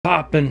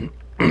poppin'?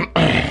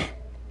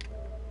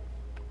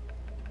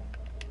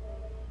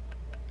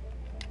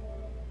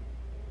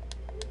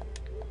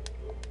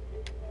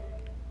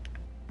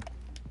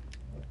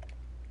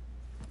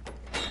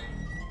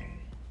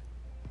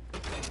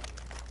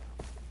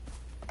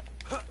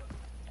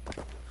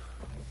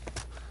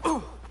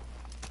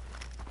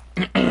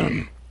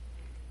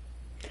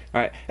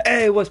 Alright,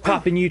 hey, what's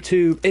poppin'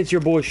 YouTube? It's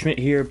your boy Schmidt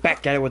here,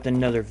 back at it with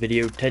another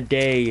video.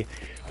 Today,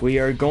 we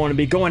are going to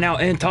be going out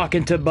and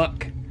talking to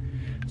Buck.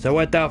 So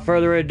without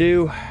further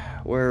ado,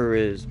 where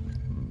is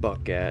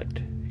Buck at?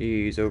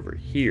 He's over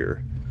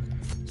here.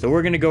 So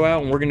we're going to go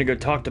out and we're going to go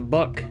talk to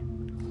Buck.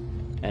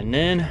 And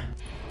then,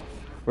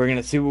 we're going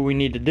to see what we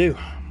need to do.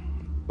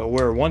 But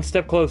we're one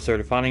step closer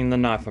to finding the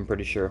knife, I'm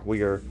pretty sure.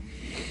 We are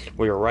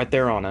right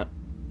there on it.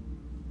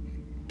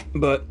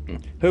 But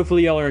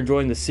hopefully y'all are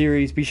enjoying the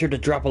series. Be sure to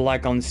drop a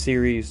like on the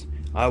series.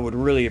 I would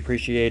really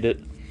appreciate it.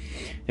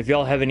 If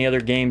y'all have any other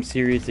game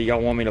series that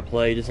y'all want me to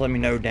play, just let me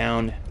know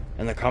down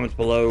in the comments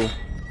below.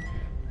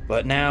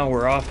 But now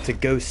we're off to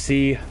go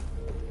see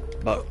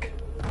Buck.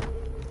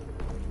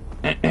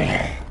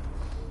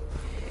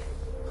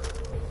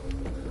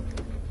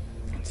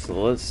 So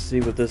let's see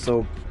what this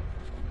old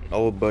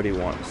buddy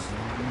wants.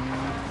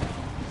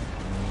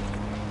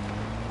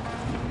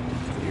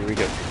 Here we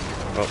go.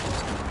 Oh.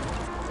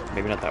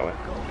 Maybe not that way.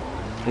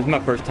 This is my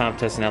first time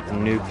testing out the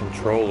new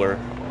controller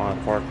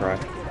on Far Cry.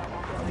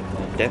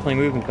 Definitely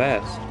moving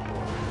fast.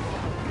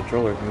 The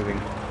controller's moving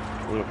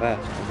a little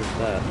fast. Look at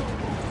that.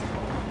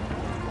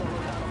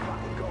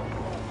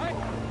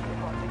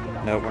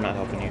 No, we're not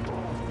helping you.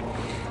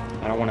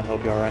 I don't want to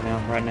help y'all right now.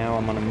 Right now,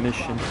 I'm on a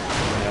mission.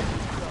 Yep.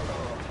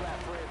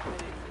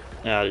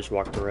 Yeah, I just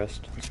walked the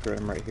rest. Screw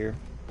him right here.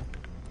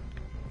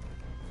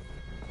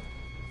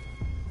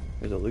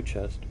 There's a loot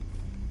chest.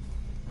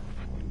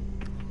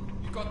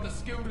 Got the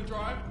skill to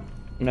drive?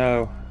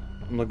 No,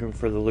 I'm looking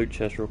for the loot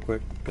chest real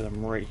quick because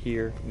I'm right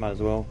here. Might as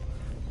well.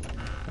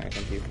 Alright,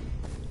 thank you.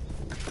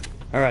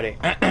 Alrighty.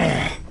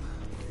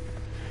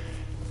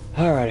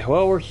 Alright,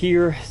 well, we're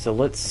here, so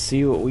let's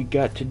see what we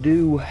got to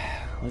do.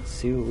 Let's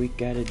see what we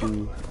gotta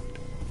do.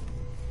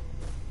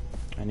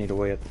 I need a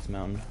way up this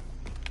mountain.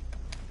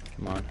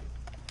 Come on.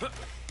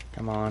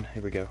 Come on,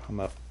 here we go. I'm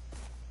up.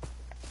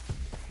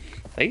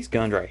 These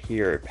guns right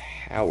here are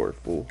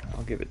powerful.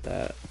 I'll give it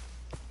that.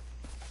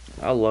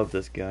 I love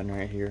this gun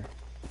right here.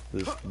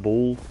 This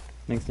bull,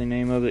 thinks the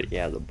name of it.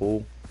 Yeah, the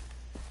bull.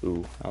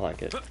 Ooh, I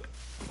like it.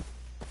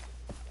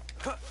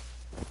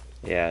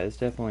 Yeah, it's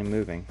definitely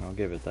moving. I'll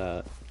give it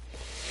that.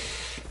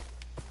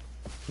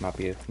 Might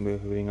be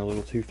moving a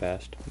little too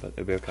fast, but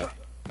it'll be okay.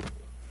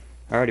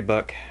 Alrighty,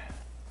 Buck.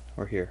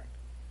 We're here.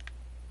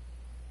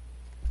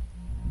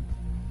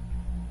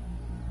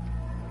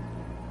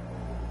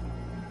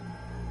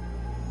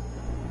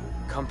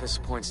 Compass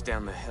points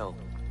down the hill.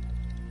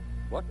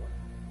 What?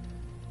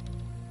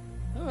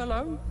 Oh,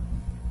 hello.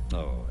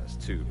 Oh, that's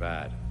too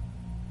bad.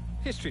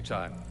 History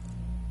time.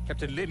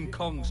 Captain Lin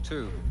Cong's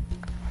tomb.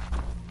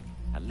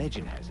 A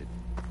legend has it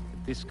that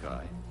this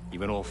guy, he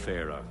went all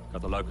pharaoh,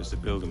 got the locusts to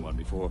build him one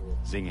before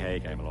Zheng He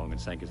came along and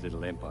sank his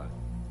little empire.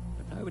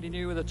 But nobody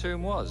knew where the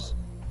tomb was.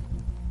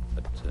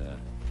 But,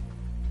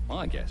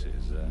 my guess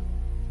is,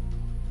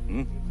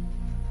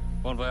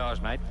 Bon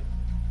voyage, mate.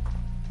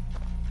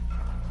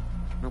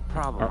 No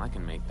problem, I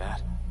can make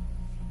that.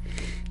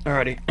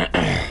 Alrighty.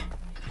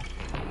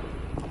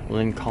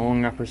 Lin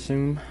Cong I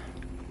Presume.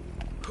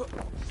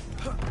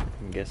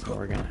 I'm guessing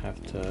we're gonna have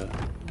to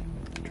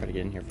try to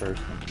get in here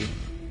first. Thank you.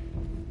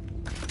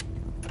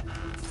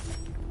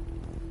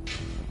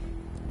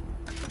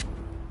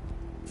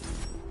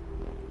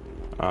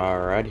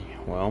 Alrighty,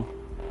 well.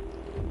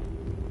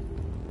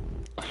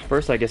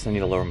 First, I guess I need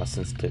to lower my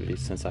sensitivity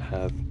since I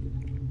have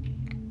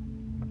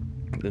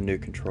the new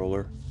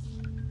controller.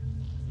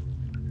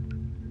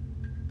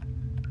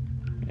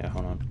 Yeah,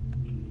 hold on.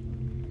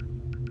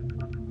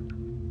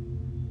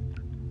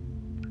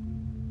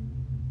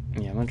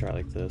 Yeah, I'm gonna try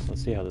like this.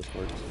 Let's see how this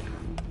works.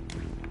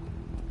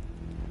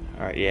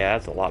 Alright, yeah,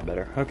 that's a lot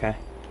better. Okay.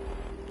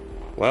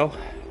 Well,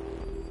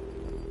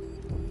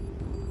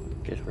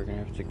 guess we're gonna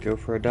have to go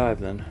for a dive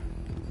then.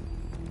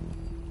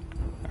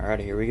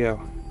 Alrighty, here we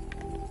go.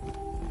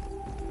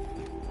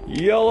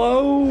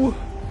 Yellow!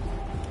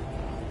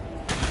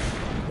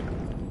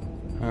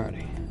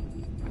 Alrighty.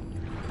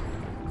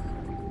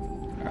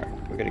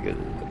 Alright, we gotta go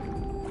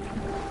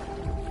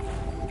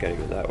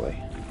that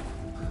way.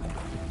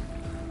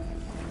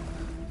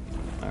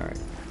 Alright.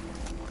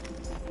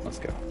 Let's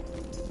go.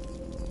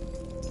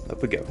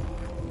 Up we go.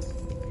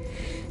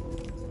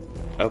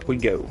 Up we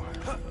go.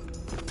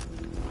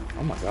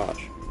 Oh my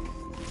gosh.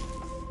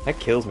 That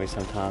kills me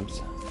sometimes.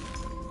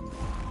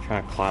 I'm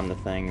trying to climb the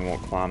thing and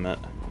won't climb it.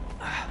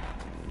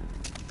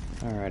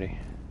 Alrighty.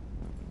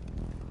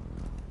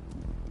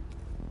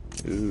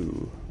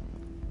 Ooh.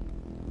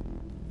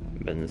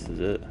 Ben, this is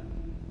it.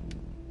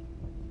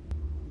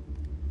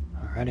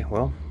 Alrighty,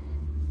 well.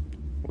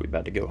 We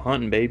about to go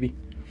hunting, baby.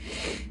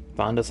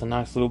 Find us a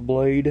nice little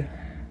blade.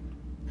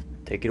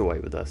 Take it away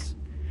with us.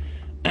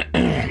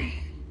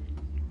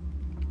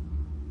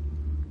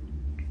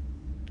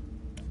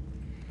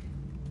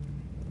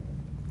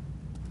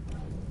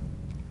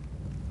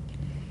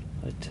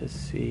 Let us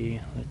see.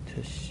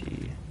 There's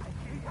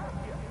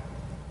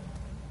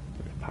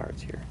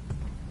pirates here.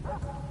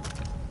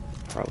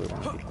 Probably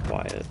want to be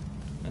quiet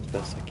as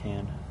best I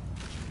can.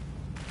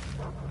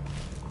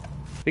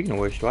 Speaking of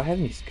which, do I have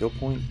any skill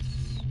points?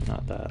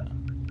 Not that.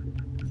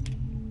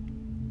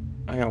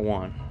 I got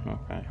one.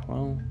 Okay,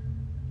 well.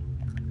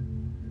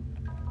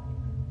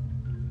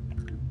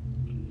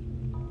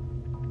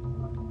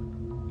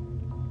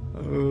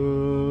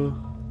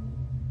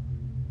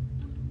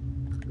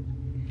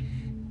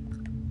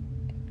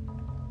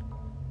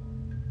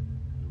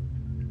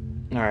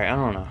 Alright, I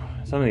don't know.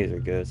 Some of these are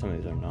good, some of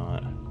these are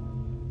not.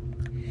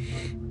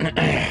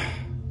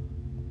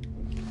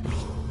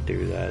 Just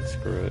do that,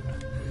 screw it.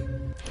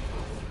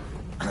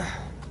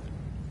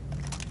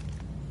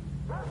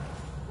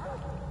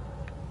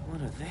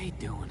 What are they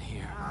doing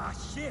here? Ah,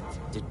 shit!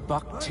 Did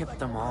Buck tip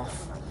them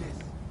off?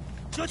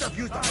 Should have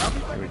used the rubber.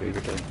 There we go,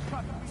 you're dead.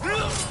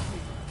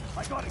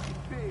 I gotta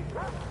get paid.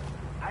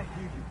 I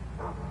hear you.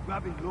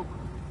 Grabbing local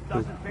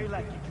doesn't pay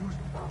like it used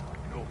to.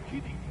 No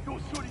kidding. No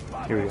sorry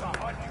bad. Here we go.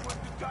 Hard you want to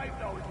dive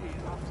nowadays.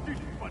 Still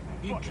fun.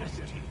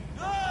 Interesting.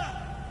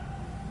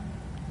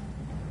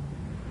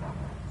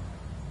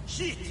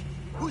 Shit!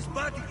 Whose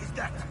body is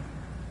that?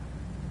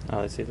 Oh,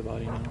 let's see the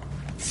body now.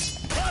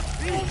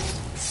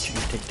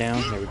 Take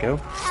down. There we go.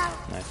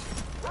 Nice.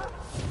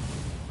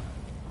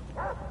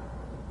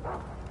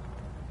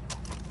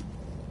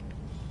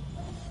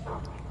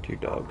 Two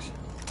dogs.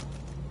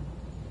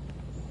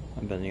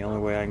 I've been the only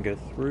way I can go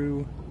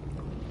through.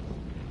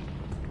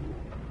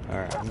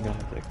 Alright, I'm gonna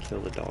have to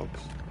kill the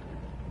dogs.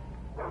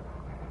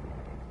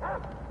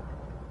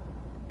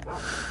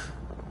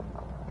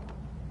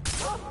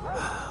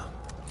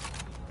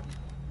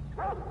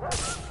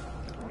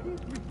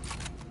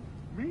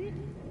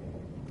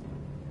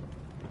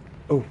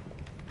 Oh,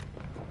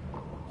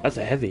 that's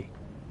a heavy.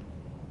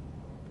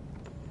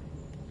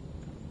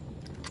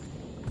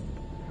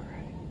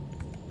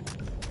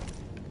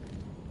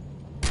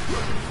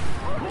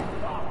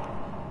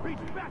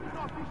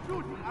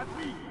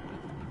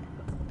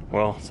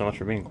 Well, so much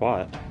for being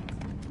quiet.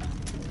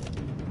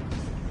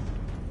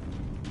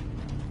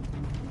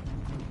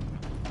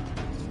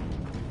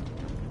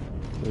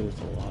 There's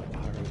a lot of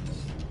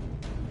pirates.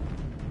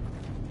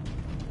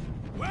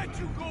 Where'd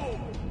you go?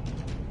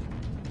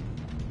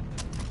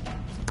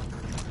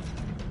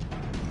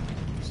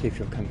 See if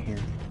you'll come here.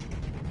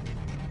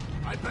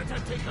 I better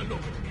take a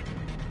look.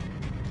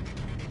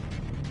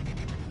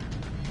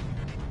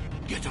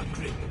 Get a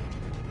grip.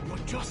 You're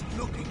just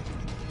looking.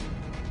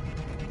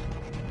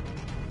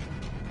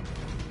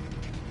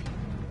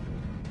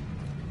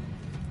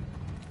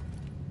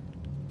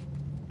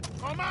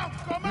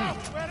 Come out,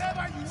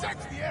 wherever you search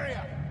the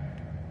area.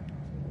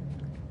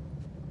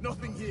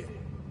 Nothing here.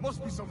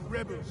 Must be some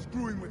rebels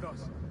screwing with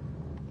us.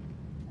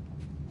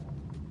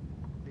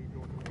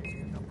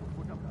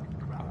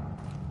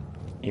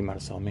 You might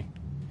have saw me.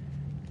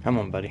 Come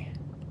on, buddy.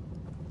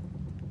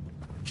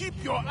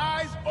 Keep your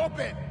eyes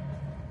open.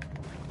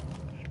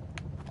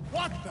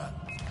 What the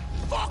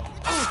fuck?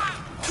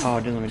 Oh,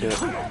 it didn't let me do it.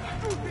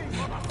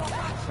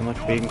 So much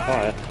for being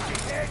quiet.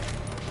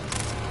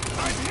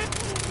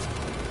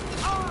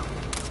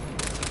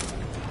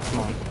 Come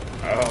on.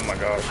 Oh my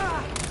gosh.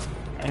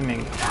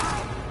 Aiming.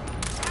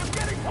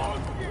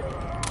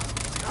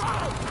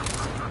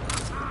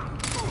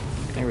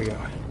 There we go.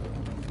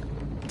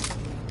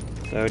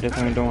 So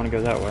definitely don't want to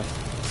go that way.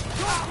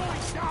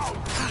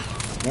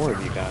 More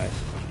of you guys.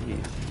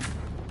 Jeez.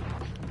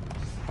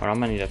 Alright, I'm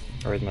gonna need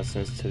to raise my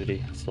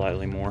sensitivity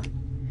slightly more.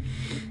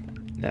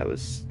 That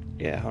was,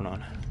 yeah, hold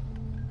on.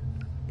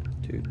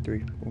 2,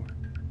 3, 4.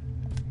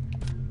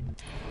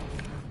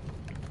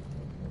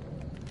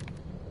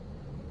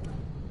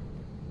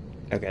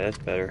 Okay, that's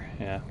better.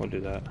 Yeah, we'll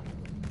do that.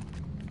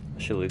 I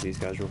should leave these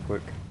guys real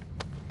quick.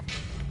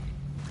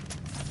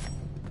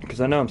 Because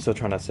I know I'm still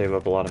trying to save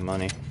up a lot of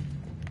money.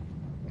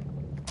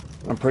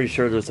 I'm pretty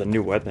sure there's a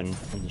new weapon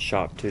in the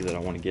shop too that I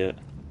want to get.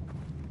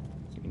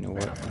 So you know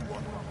what?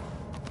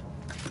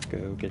 Let's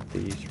go get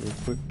these real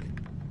quick.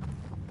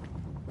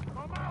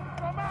 Come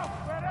out,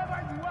 wherever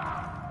you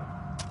are.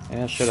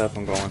 Yeah, shut up,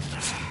 I'm going.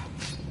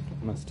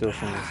 I'm gonna steal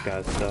some of this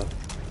guy's stuff.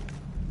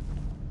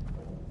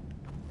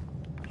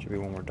 Should be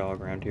one more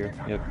dog around here.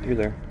 Yep, you're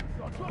there.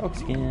 Dog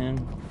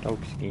skin. Dog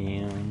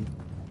skin.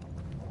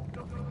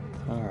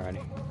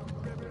 Alrighty.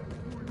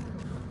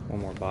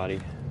 One more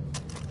body.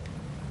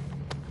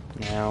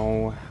 Now,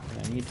 what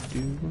I need to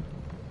do...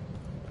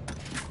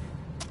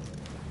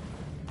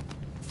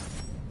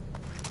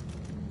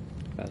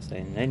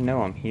 They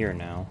know I'm here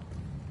now.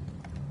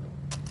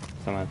 So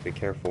I'm gonna have to be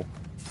careful.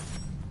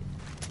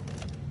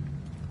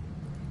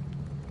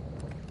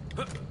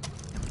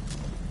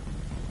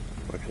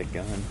 What's a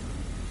gun?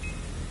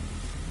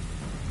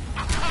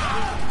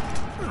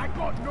 I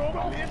got no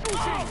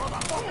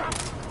motherfucker!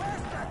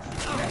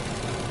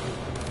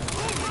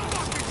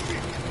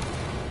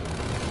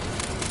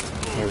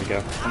 There we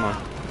go. Come on.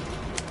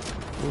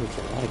 Ooh, there's a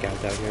lot of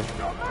guys out here.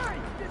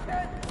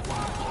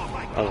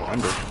 Oh,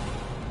 under.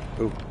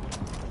 Ooh.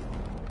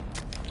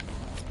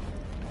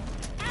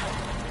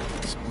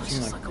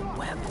 This is like a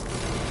web.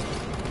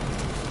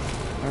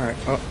 Alright,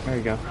 oh, there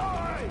you go.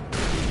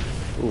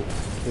 Ooh,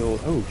 killed.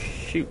 Oh,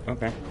 shoot,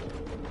 okay.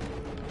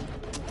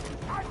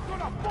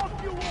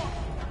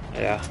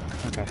 Yeah,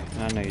 okay,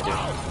 I know you do. There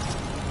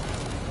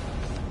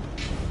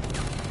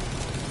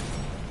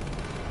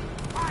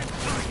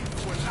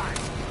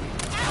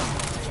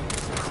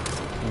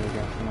we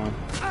go, come on.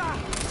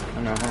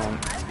 Oh no, hold on.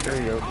 There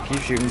you go. Keep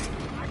shooting.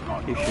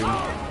 Keep shooting.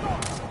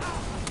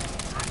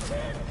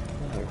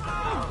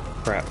 Oh,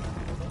 crap.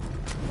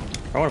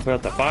 I want to put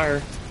out the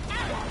fire.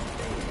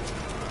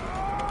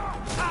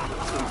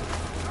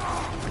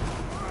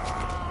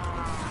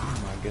 Oh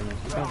my goodness,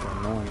 you guys are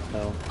annoying as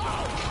hell.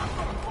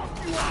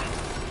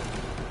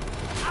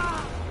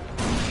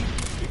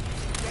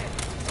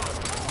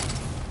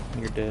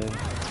 You're dead.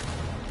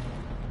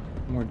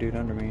 More dude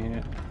under me, ain't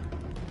it?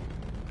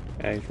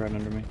 Yeah, he's right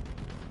under me.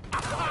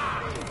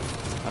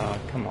 Oh,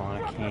 come on,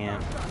 I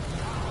can't.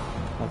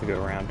 I'll have to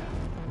go around.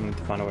 I need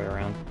to find a way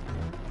around.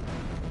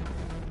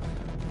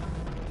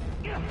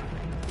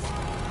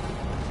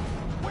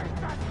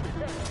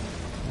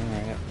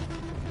 Alright.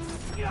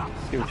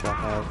 See what y'all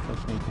have.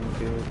 That's anything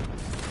good.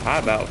 I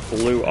about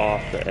flew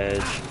off the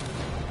edge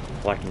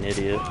like an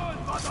idiot.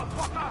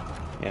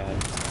 Yeah,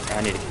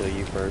 I need to kill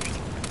you first.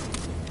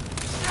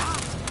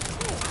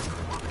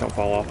 Don't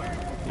fall off.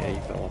 Yeah,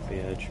 you fell off the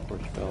edge. Of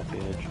course you fell off the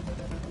edge.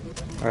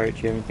 Alright,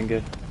 do you have anything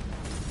good?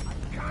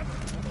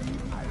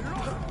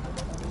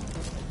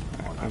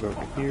 Alright, I'll go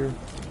over here.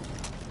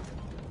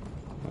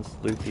 Let's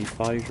loot these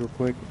bodies real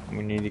quick.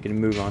 We need to get a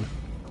move on.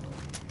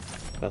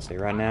 I'll say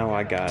right now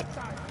I got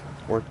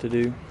work to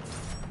do.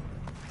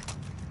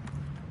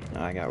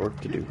 I got work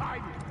to do.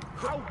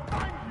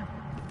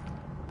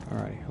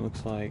 Alright,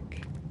 looks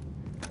like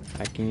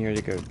I can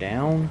either go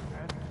down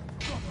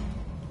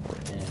or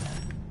in.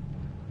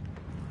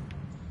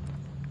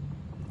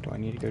 Do I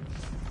need to go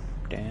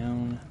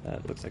down?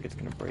 That looks like it's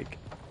gonna break.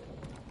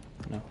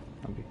 No,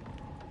 I'll be.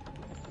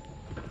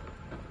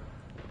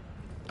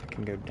 I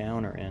can go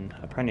down or in.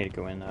 I probably need to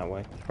go in that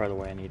way. That's probably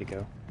the way I need to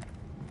go.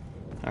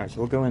 Alright, so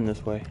we'll go in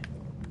this way.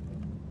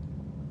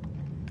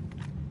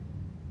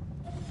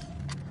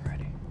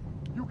 Alrighty.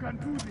 You can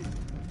do this.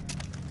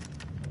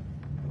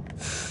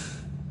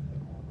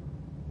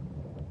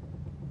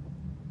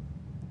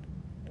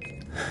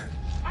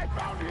 I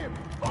found him.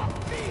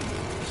 Fuck me.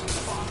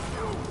 Fuck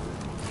you.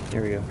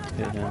 There we go.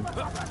 Hit him.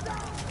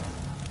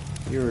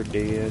 You're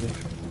dead.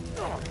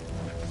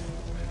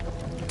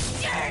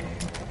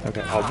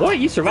 Okay. Oh, what?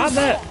 You survived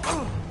that?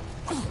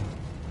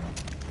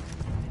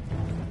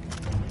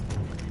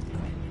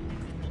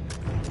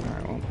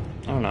 Alright, well,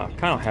 I don't know. I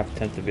kind of have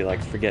tempted to be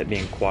like, forget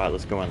being quiet,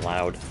 let's go in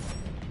loud.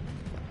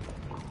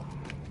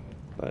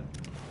 But.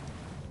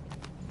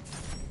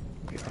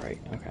 Be alright.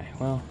 Okay,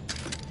 well.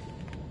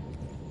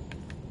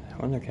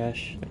 Wasn't there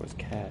cash? There was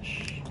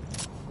cash.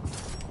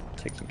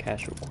 Take some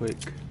cash real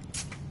quick.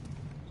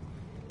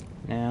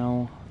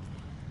 Now,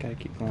 gotta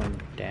keep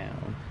going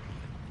down.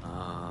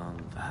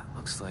 That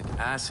looks like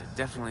acid.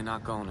 Definitely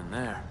not going in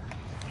there.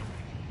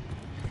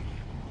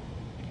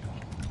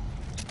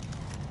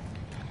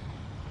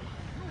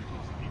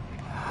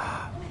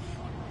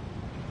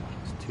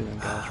 There's two of them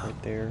guys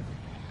right there.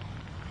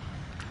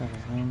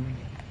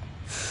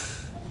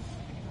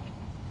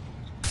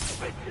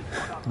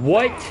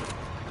 What?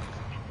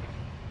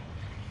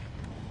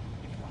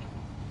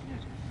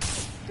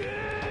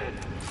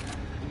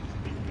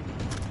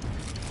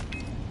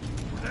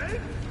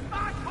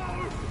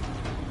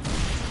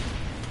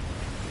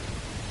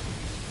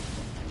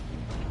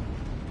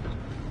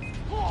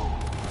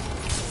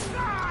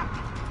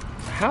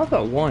 How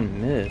that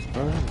one missed,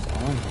 bro? That was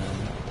on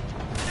him.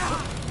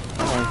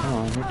 Alright, come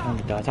on, you're time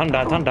to die. Time to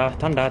die, time to die,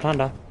 time to die, time to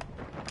die.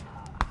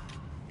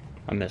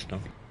 I missed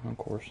him, of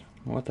course.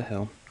 What the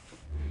hell?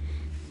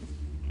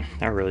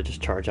 I really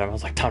just charged out. I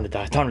was like, time to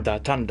die, time to die,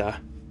 time to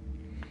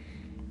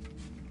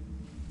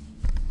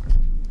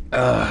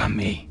die.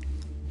 Me.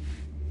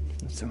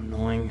 That's so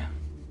annoying.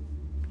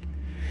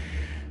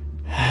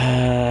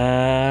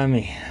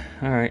 Me.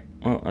 Alright,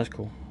 well, that's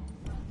cool.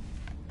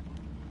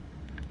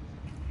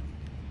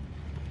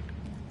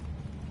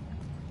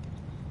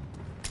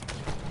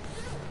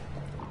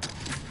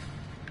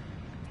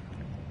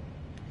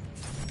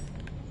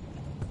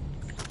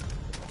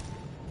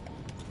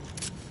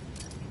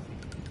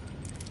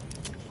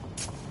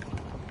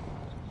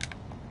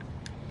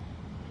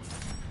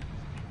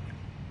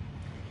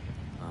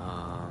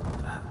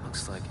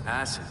 Looks like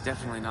acid.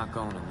 Definitely not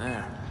going in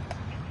there.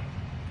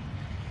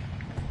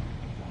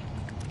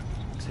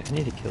 See, I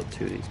need to kill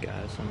two of these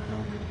guys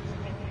somehow.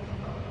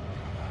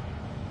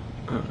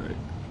 Alright.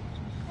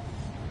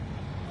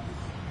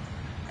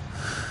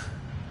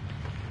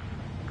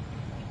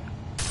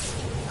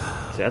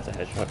 See, that's a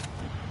headshot.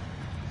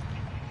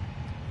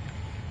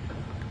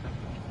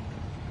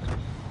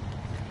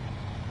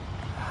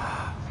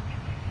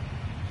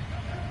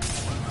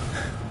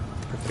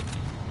 Perfect.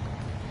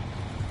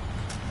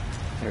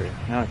 There we go.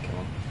 Now I kill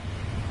him.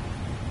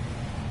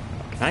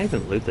 Can I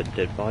even loot the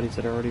dead bodies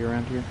that are already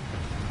around here?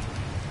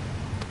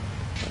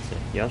 Let's see.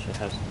 Y'all should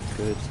have some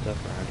good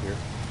stuff around here.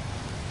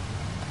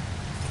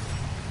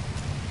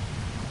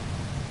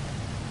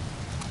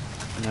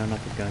 No,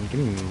 not the gun. Give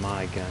me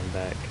my gun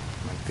back.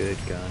 My good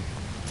gun.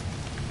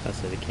 I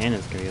said the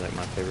cannon's gonna be like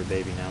my favorite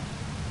baby now.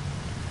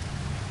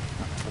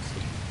 Alright, let's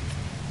see.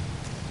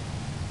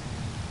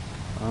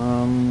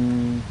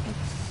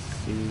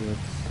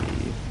 Let's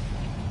see.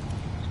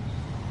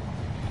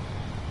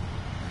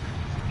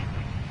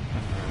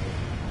 Alright.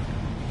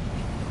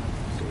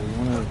 So we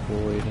want to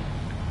avoid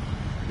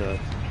the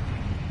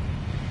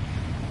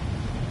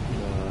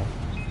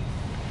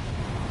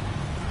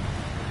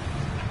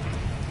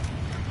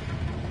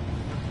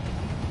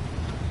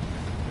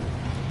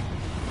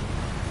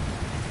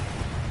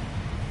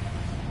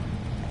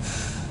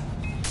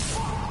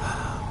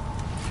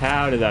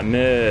How did I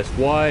miss?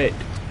 What?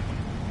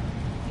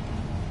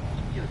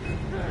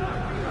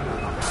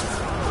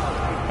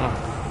 Oh,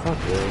 fuck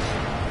this.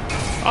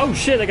 Oh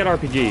shit, I got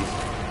RPGs.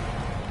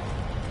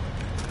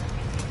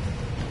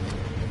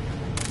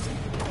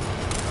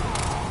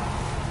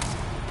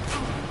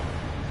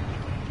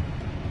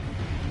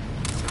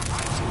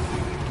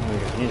 Oh,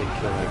 I need to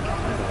kill that guy.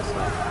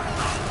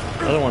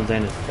 The other one's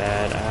ain't as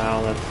bad.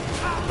 Ow, that's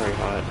very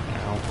hot.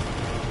 Ow.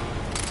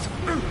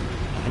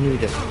 I need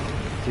to...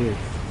 Dude,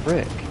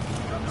 frick.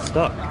 I'm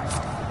stuck.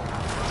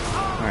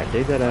 Alright,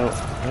 dig that out.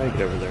 How do I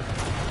get over there?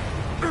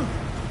 Alright,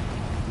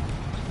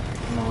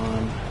 come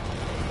on.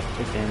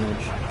 Take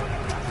damage.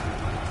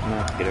 I'm gonna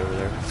have to get over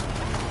there.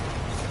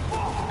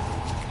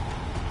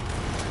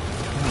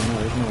 Oh no,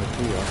 there's nowhere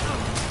to go.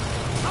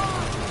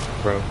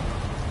 Bro.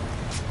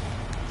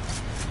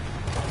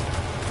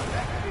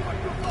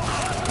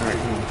 Alright,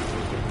 come on.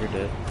 You're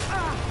dead.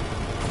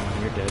 Come on,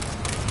 you're dead.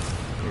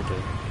 You're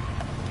dead.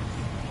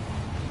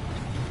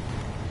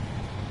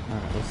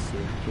 Alright, let's see.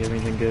 Do you have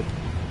anything good?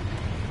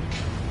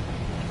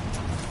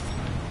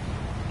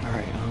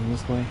 Alright,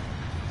 this way.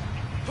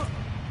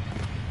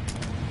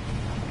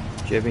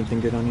 Do you have anything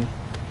good on you?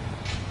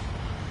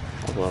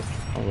 I love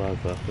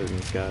looting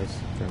these guys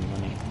for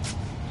money.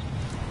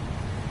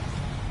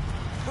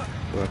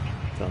 Look,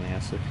 fell in the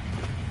acid.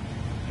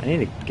 I need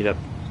to get up.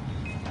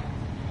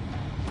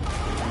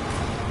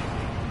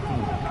 Oh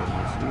my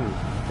goodness, ooh,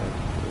 that's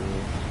cool.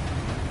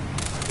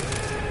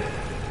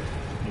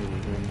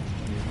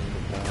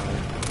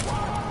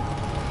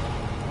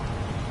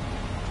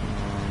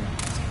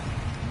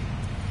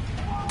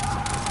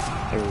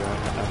 There we go,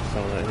 I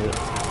saw that hit.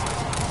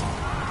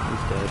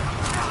 He's dead.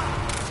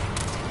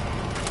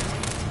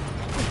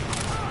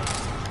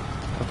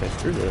 Okay,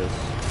 screw this.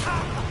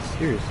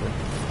 Seriously.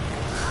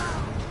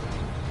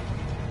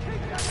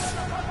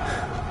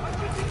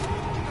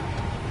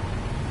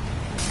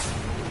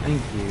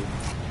 Thank you.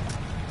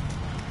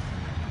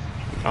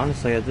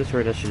 Honestly, at this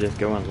rate, I should just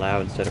go in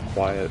loud instead of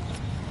quiet.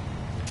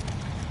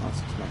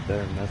 That's just my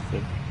better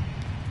method.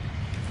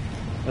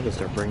 I'll just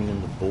start bringing in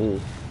the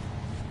bull.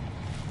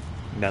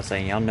 I'm about to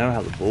say, y'all know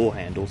how the bull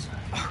handles.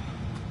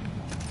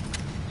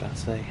 About to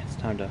say, it's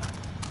time to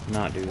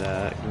not do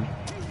that.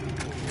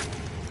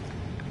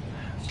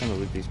 Just trying to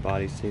loot these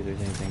bodies, see if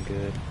there's anything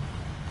good.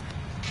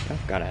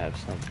 I've got to have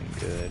something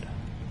good.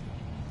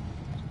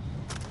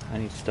 I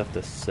need stuff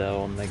to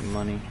sell and make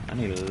money. I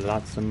need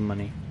lots of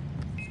money.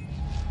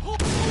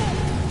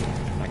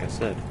 Like I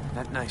said.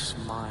 That knife's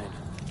mine.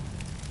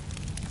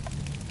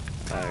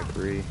 I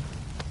agree.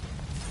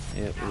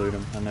 Yep, loot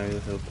him. I know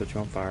he'll put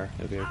you on fire.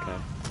 It'll be okay.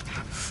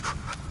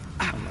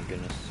 Oh my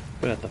goodness.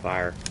 Put out the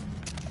fire.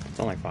 It's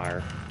only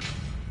fire.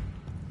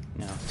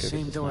 Now,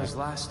 Same door as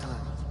last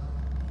time.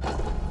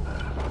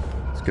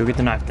 Let's go get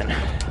the knife then.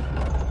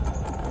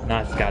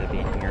 Knife's gotta be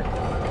in here.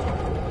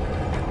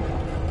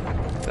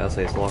 I'll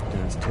say it's locked in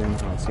its tomb. I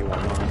don't see why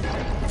not.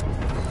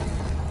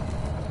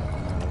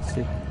 Let's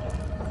see.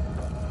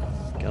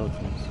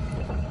 Skeletons.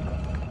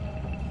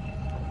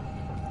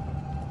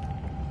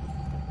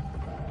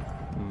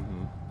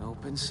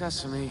 Open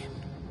sesame.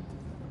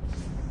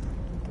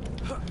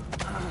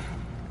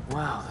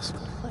 Wow, this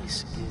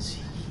place is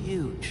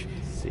huge.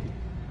 Let's see.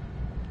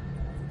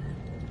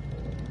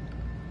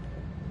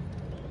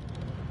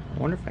 I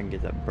wonder if I can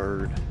get that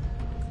bird.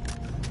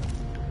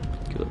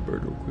 Kill that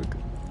bird real quick.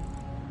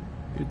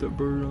 Get that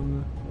bird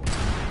on the...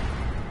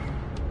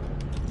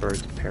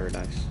 Bird's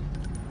paradise.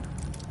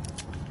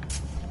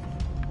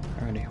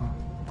 Alrighty, well.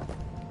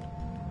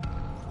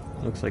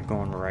 Looks like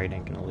going right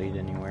ain't gonna lead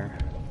anywhere.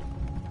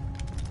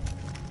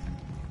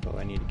 But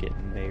I need to get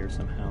in there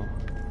somehow.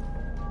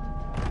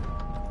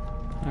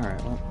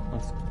 Alright, well,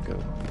 let's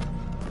go.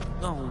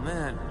 Oh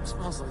man, it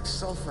smells like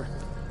sulfur.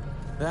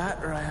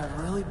 That or I have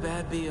really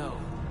bad BO.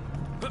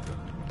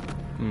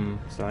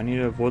 So I need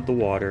to avoid the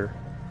water.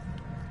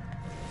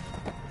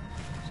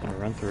 Just gonna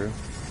run through.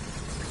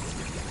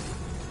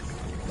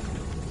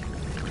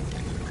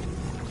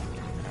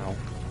 Ow.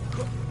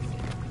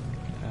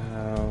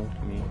 Ow,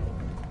 me.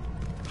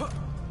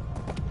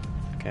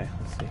 Okay,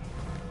 let's see.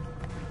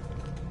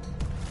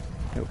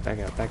 Nope, back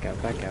out, back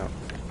out, back out.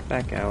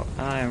 Back out.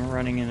 I am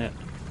running in it.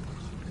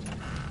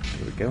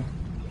 Here we go.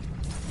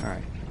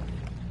 Alright.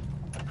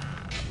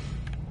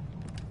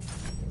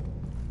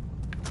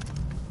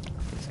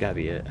 gotta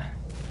be it.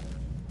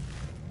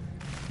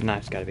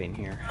 Knife's gotta be in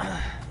here.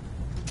 Alright,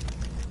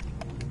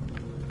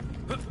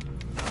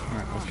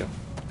 let's go.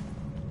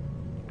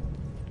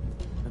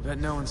 I bet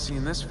no one's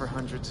seen this for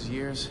hundreds of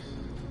years.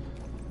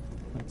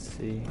 Let's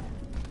see.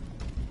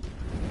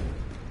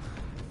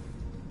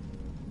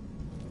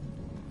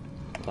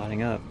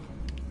 Lighting up.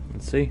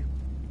 Let's see.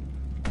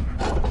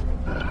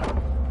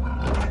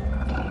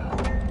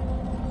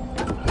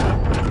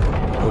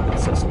 Open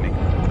sesame.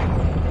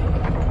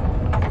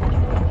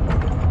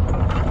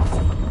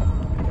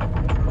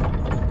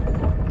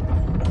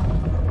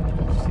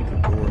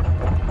 Secret door.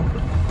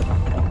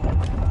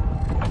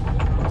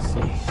 Let's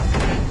see.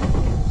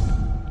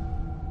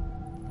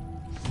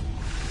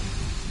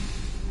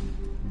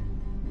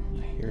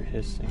 I hear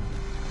hissing.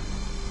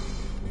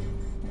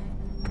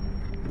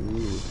 Ooh,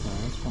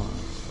 that's fun.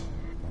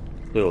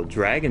 Little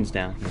dragons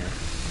down here.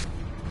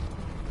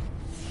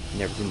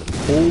 Never seen the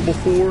pool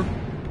before.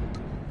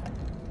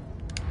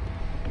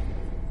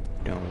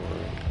 Don't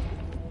worry.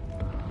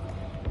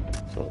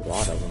 There's a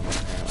lot of them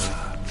apparently.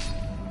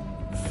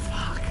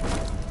 Fuck.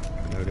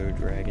 Moto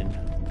dragon.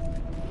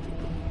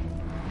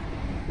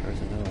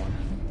 There's another one.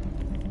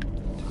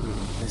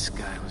 This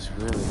guy was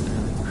really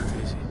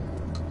crazy.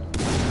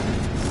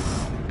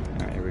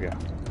 Alright, here we go.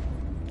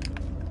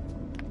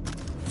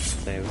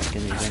 Stay with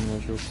skinny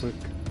animals real quick.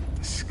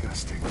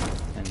 Disgusting.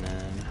 And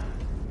then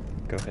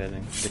go ahead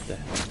and get the.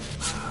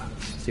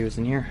 See what's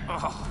in here?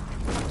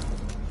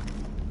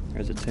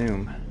 There's a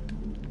tomb.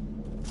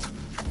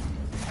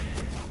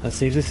 Let's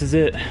see if this is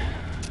it.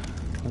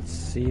 Let's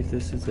see if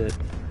this is it.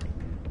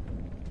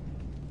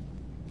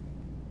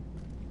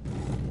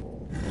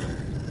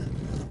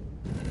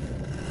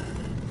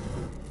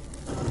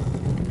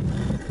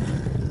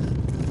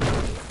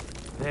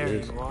 There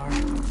you are.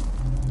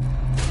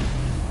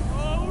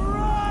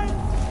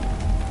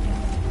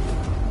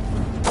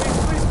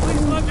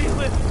 Please let me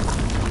live.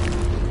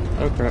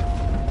 Oh crap.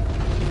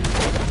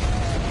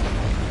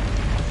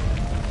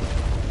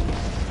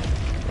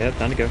 Yep,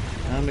 time to go.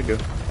 Time to go.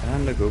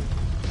 Time to go.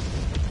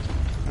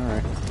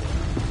 Alright.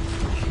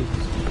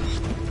 Jeez.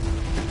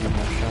 One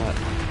more shot.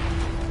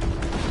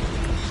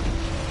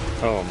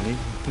 Oh, me?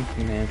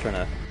 Man, trying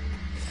to.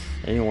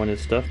 I didn't want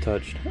his stuff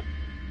touched.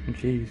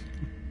 Jeez.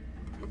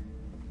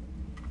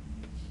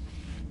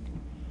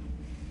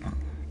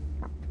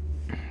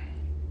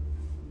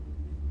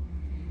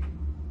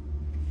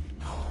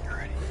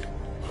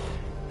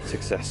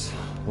 Success.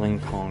 Lin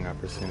Cong I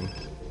Presume.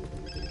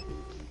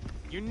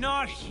 You're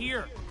not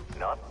here.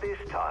 Not this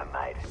time,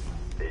 mate.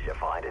 Did you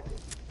find it?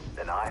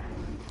 The knife?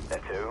 The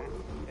tomb?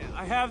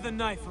 I have the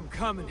knife. I'm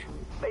coming.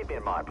 Meet me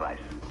in my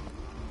place.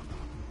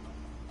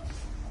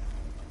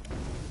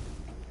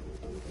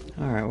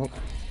 Alright, well.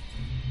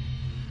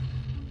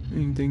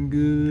 Anything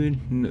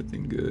good?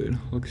 Nothing good.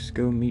 Let's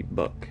go meet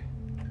Buck.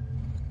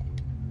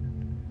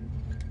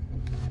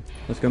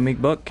 Let's go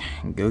meet Buck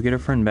and go get our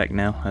friend back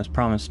now, as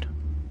promised.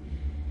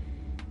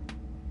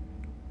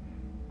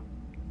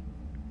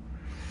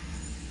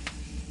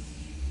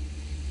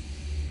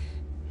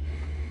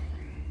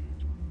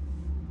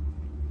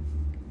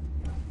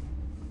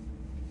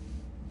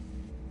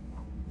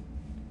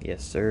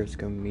 Yes, sir. Let's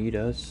go meet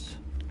us.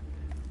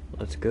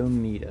 Let's go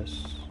meet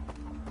us.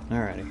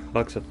 Alrighty.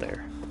 Buck's up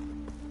there.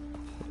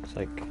 Looks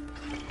like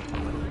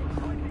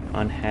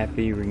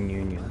unhappy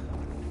reunion.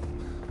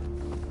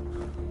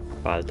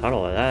 By the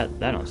title of that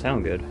don't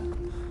sound good.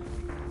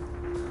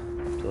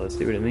 So let's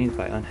see what it means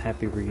by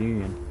unhappy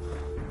reunion.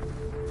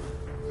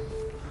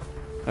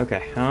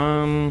 Okay.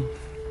 Oh,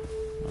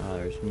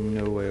 there's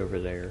no way over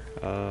there.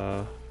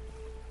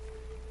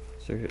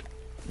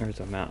 There's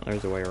a mountain.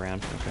 There's a way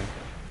around. Okay.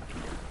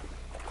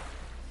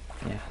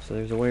 Yeah, so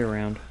there's a way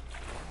around.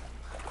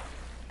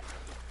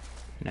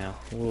 Now,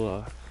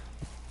 we'll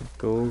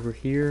go over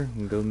here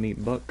and go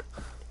meet Buck.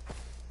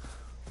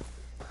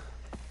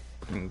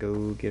 And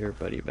go get our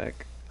buddy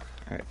back.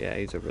 Alright, yeah,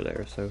 he's over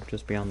there. So,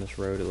 just beyond this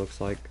road, it looks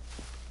like.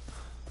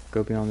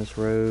 Go beyond this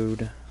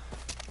road.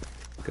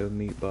 Go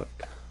meet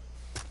Buck.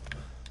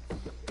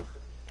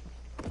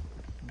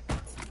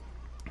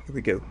 Here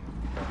we go.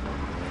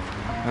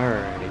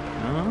 Alrighty.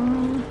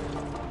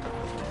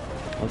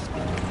 Let's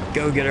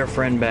go get our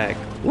friend back.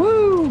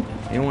 Woo!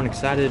 Anyone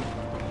excited?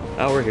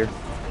 Oh, we're here.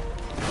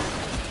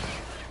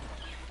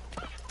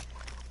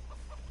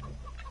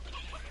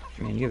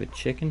 Man, you have a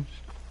chicken?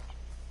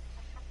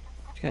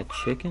 You got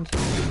chickens?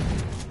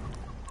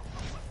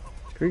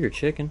 Screw your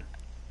chicken.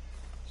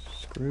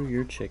 Screw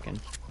your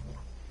chicken.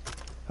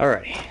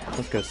 Alrighty,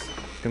 let's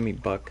go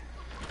meet Buck.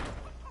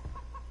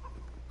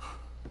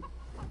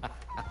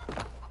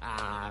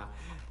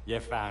 You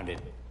found it.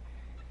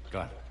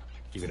 Go on,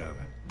 give it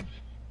over.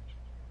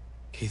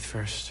 Keith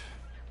first.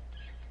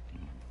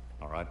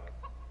 All right.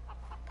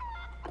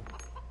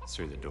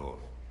 Through the door.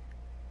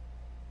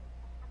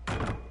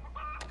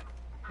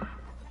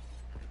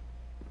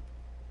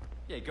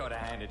 You gotta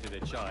hand it to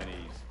the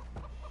Chinese.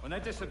 When they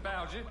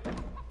disavowed you,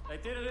 they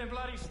did it in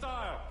bloody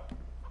style.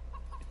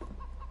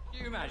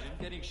 Can you imagine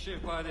getting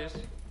shit by this?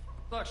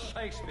 Like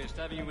Shakespeare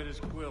stabbing you with his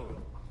quill.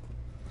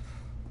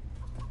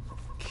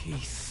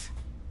 Keith.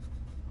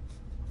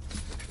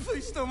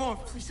 Please, no more.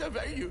 Please, I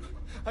beg you.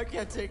 I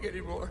can't take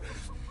any more.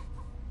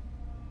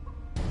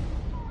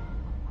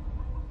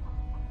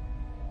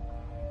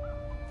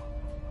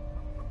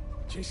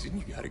 Jason,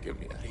 you gotta get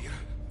me out of here.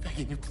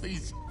 Begging you,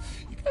 please.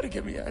 You gotta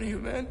get me out of here,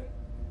 man.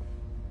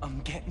 I'm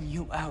getting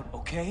you out,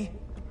 okay?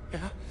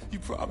 Yeah? You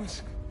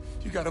promise?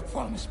 You gotta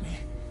promise me.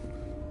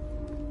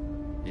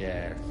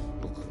 Yeah,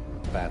 look,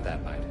 about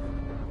that, mate.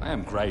 I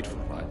am grateful,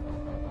 right?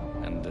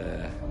 And,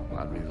 well,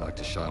 I'd really like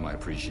to show my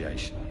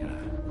appreciation, you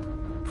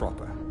know.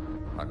 Proper,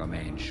 like a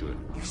man should.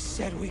 You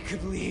said we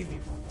could leave, you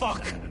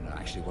fuck! No.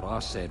 Actually, what I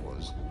said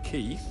was,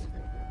 Keith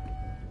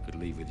could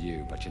leave with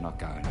you, but you're not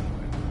going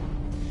anywhere.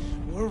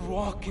 We're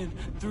walking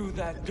through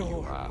that You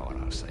door. are what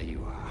I say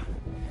you are.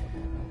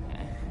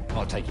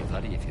 I'll take your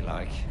bloody if you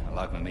like. I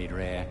like my meat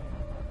rare.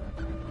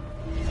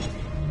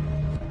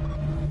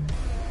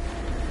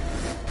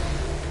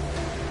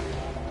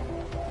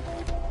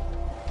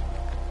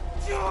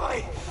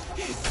 Die!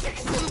 You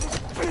sick little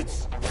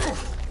bitch!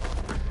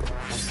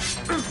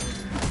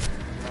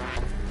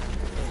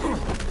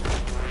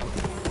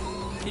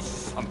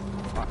 I'm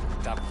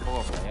fucked up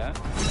for ya.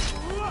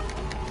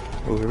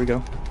 Oh, here we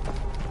go.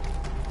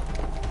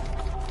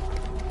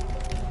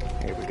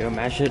 Here we go,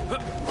 mash it.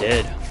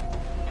 Dead.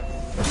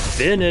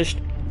 Finished.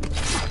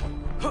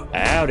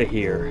 Out of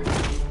here.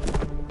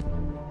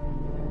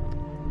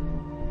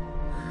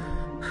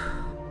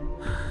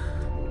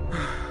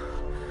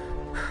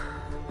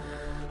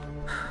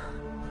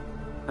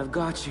 I've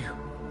got you.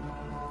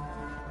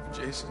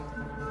 Jason?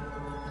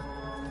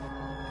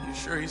 You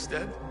sure he's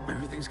dead?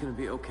 Everything's gonna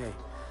be okay.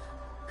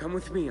 Come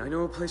with me. I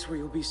know a place where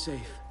you'll be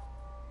safe.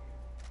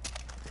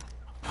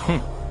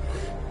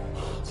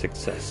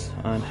 Success.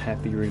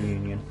 Unhappy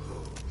reunion.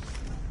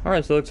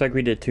 Alright, so it looks like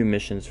we did 2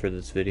 missions for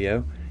this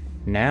video.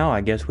 Now,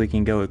 I guess we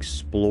can go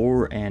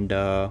explore and,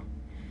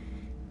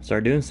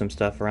 start doing some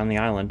stuff around the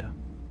island.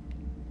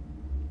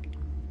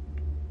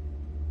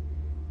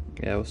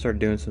 Yeah, we'll start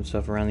doing some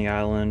stuff around the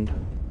island.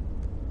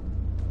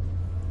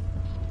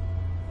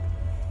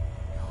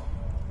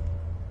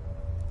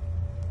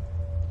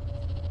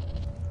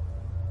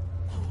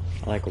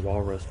 I like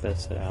Walrus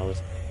best, said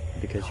Alice,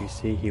 because you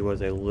see he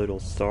was a little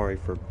sorry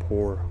for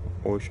poor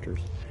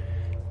oysters.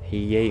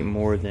 He ate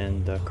more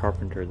than the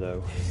carpenter,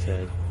 though,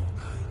 said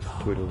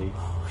Tweedledee.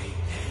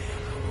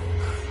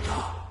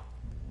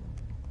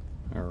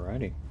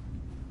 Alrighty.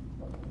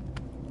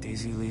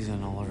 Daisy, Lisa,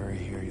 and Oliver are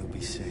here. You'll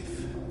be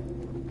safe.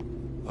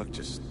 Look,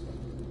 just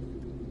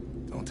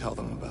don't tell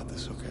them about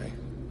this, okay?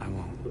 I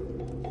won't.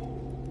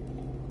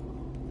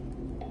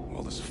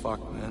 Well, as fuck,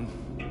 man.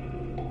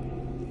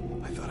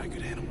 I thought I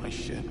could handle my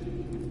shit.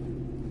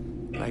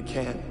 And I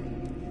can't.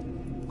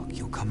 Look,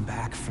 you'll come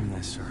back from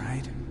this, all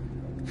right?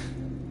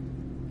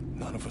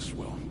 None of us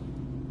will.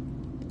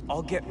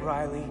 I'll get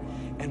Riley,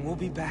 and we'll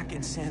be back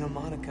in Santa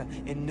Monica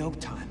in no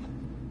time.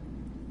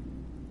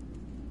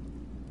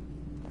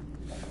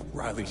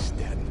 Riley's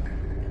dead.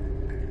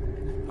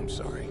 I'm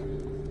sorry.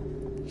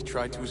 He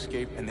tried to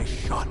escape, and they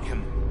shot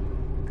him.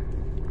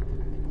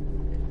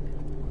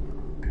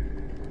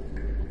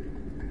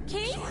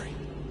 Keith? Sorry.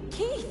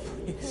 Keith!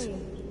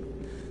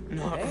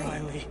 Not Hey.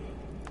 Riley.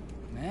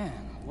 Man,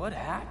 what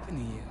happened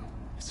to you?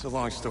 It's a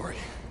long story.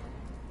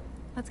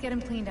 Let's get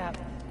him cleaned up.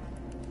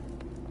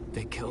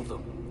 They killed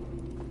him.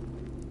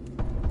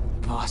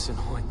 Voss and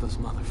Hoyt, those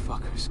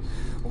motherfuckers.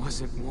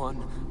 Wasn't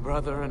one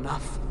brother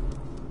enough?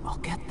 I'll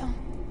get them.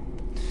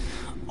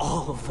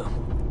 All of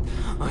them.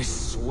 I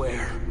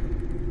swear.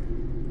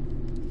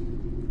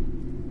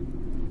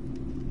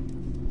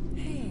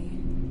 Hey.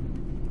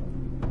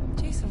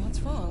 Jason, what's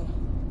wrong?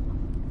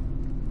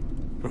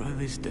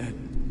 Riley's dead.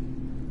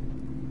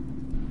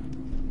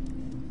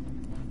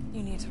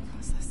 You need to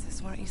process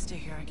this. Why don't you stay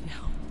here? I can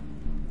help.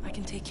 I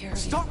can take care of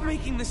you. Stop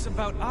making this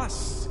about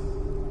us!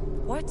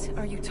 What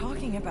are you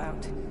talking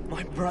about?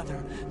 My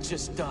brother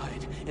just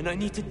died, and I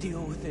need to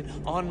deal with it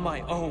on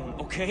my own,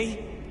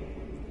 okay?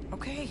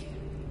 Okay.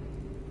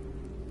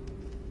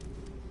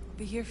 I'll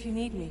be here if you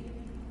need me.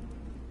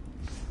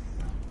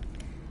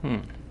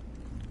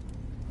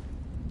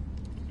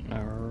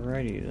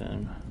 Alrighty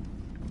then.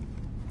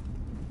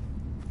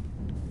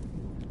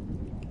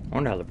 I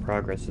wonder how the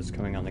progress is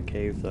coming on the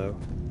cave, though.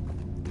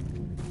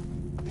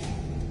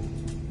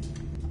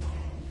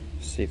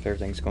 See if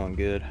everything's going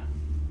good.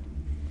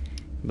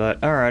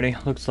 But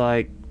alrighty, looks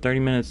like 30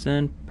 minutes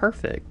in.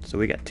 Perfect. So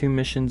we got 2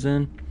 missions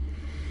in.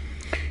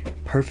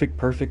 Perfect,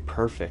 perfect,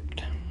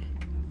 perfect.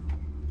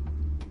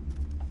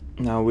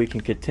 Now we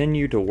can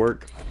continue to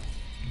work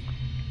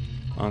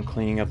on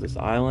cleaning up this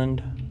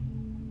island.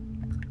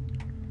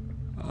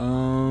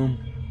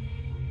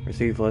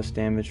 Receive less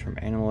damage from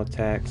animal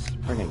attacks.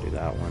 We're gonna do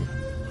that one.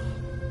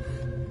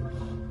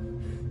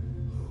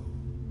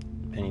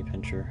 Penny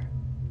pincher.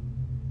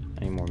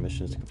 I need more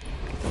missions to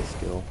get that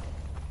skill.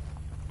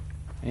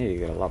 I need to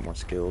get a lot more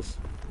skills.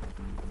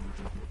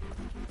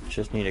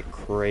 Just need a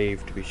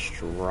crave to be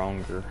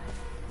stronger.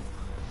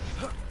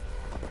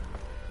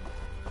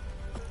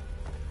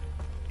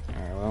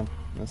 Alright, well,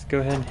 let's go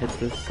ahead and hit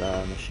this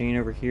machine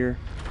over here.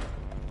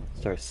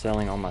 Start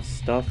selling all my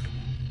stuff.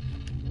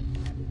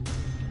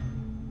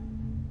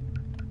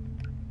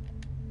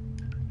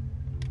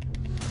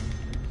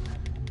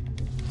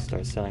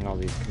 Start selling all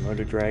these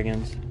Komodo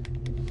dragons.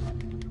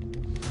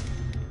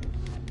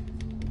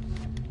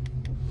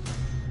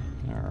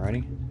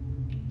 Alrighty.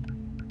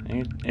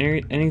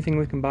 Anything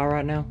we can buy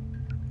right now?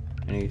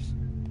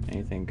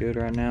 Anything good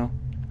right now?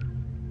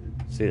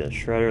 See, the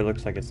shredder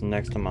looks like it's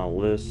next on my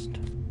list.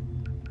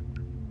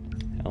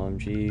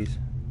 LMGs.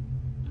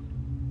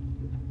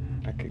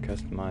 I could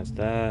customize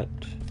that.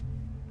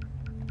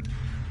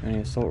 Any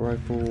assault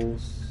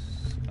rifles?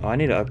 Oh, I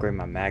need to upgrade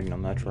my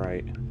Magnum, that's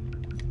right.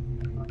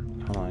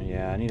 Hold on,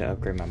 yeah, I need to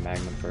upgrade my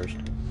Magnum first.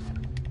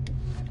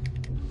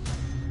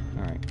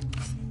 Alright.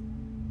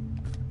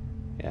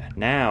 Yeah,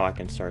 now I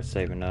can start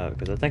saving up,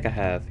 because I think I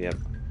have, yep.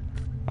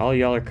 All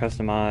y'all are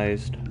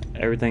customized.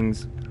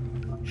 Everything's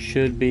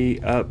should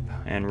be up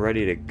and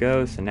ready to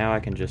go, so now I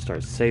can just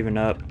start saving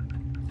up.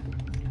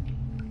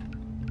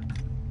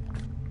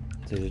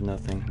 There's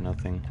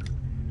nothing.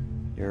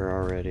 You're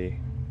already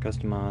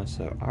customized,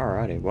 so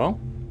alrighty, well,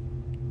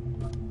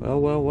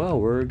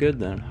 we're good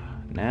then.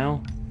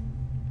 Now,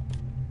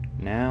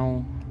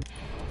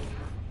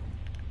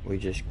 we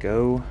just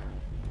go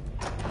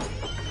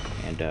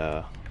and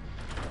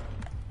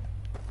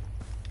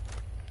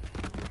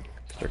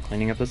start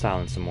cleaning up this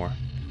island some more.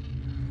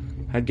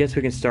 I guess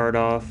we can start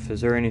off. Is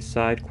there any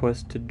side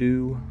quest to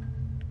do?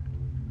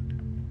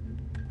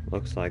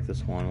 Looks like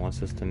this one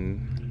wants us to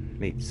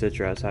meet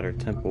Citra outside her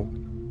temple.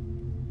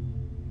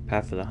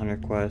 Path of the Hunter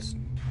quest.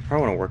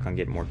 Probably want to work on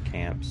getting more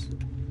camps.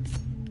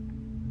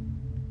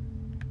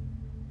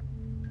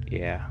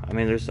 Yeah, I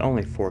mean there's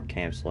only 4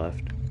 camps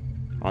left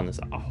on this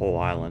whole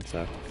island,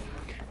 so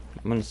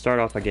I'm gonna start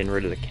off by getting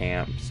rid of the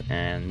camps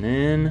and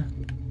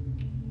then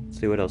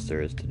see what else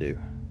there is to do.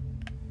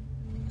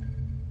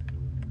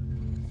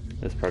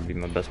 This probably be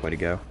my best way to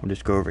go. We'll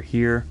just go over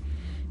here,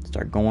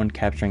 start going,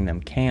 capturing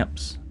them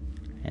camps,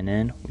 and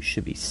then we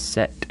should be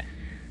set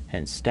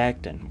and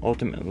stacked and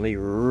ultimately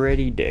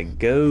ready to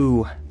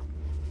go.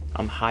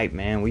 I'm hyped,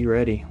 man. We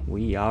ready.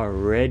 We are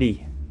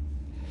ready.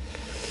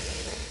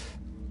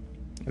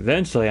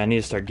 Eventually, I need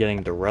to start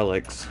getting the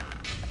relics.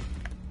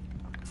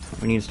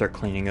 We need to start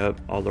cleaning up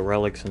all the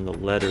relics and the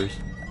letters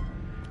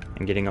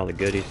and getting all the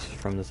goodies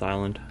from this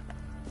island.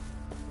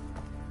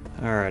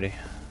 Alrighty.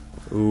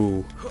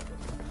 Ooh.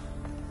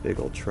 Big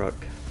old truck.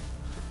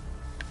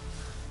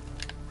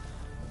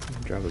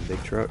 Drive a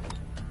big truck.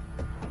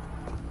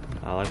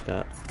 I like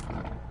that.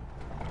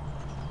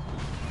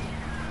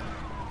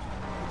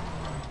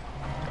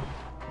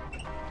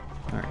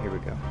 Alright, here we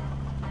go.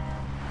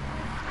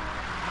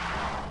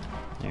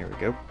 There we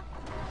go.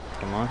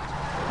 Come on.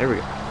 There we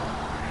go.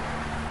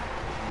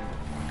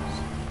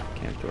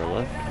 Camp to our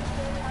left.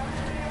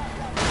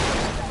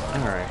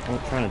 Alright,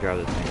 well, trying to drive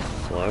this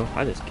thing slow.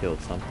 I just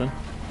killed something.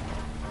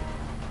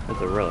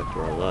 There's a relic to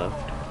our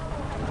left.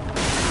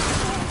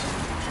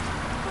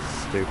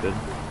 Stupid.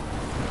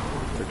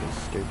 Freaking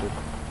stupid.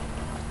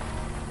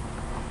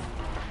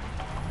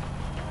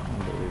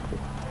 Unbelievable.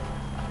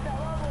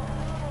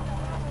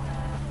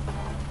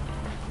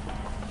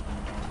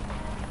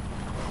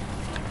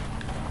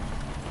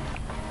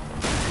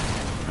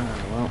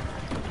 Alright, well.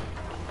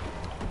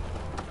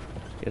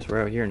 Guess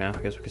we're out here now.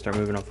 I guess we can start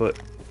moving on foot.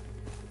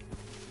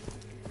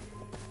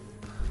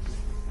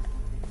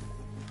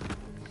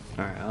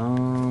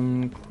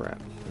 Alright,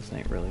 crap. This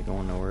ain't really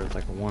going nowhere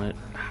like I want it.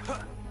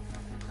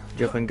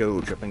 Jump and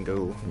go, jump and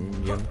go,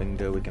 jump and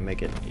go. We can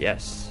make it.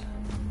 Yes.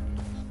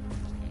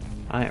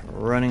 I am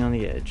running on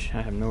the edge.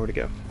 I have nowhere to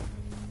go.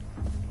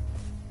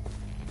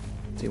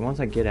 See, once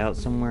I get out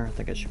somewhere, I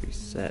think I should be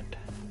set.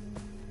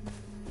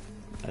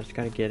 I just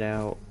gotta get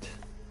out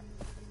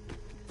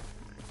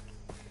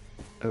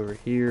over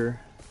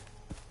here.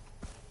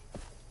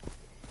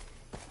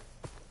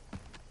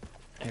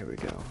 There we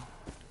go.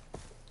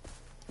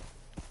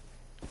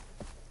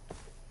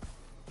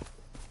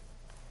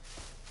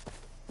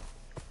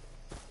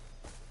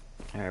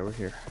 Alright, we're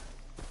here.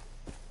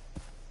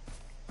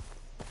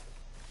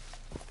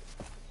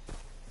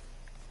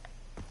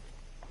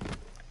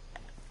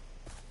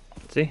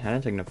 See, I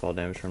didn't take no fall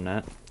damage from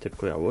that.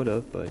 Typically I would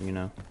have, but you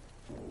know.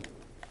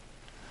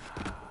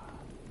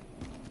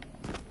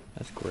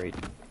 That's great.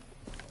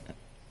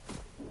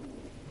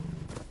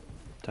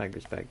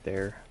 Tiger's back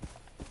there.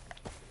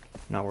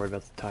 Not worried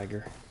about the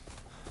tiger.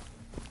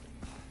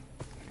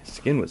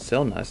 Skin would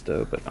sell nice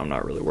though, but I'm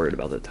not really worried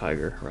about the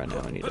tiger right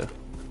now. I need to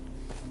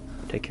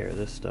take care of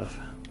this stuff.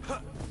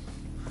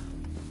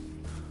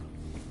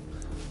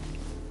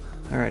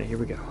 Alright, here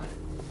we go.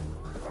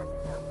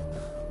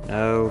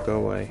 No, go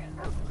away.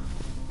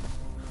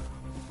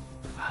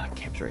 Ah,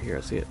 camp's right here,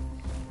 I see it.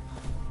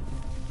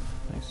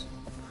 Nice.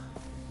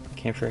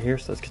 Camp's right here,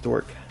 so let's get to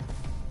work.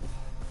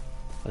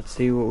 Let's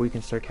see what we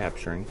can start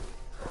capturing.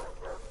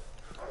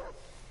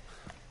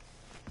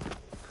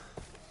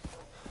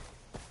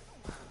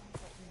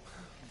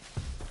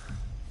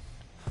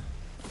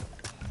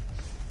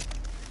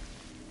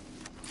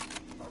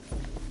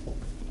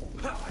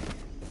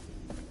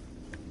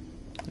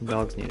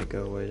 Dogs need to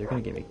go away. They're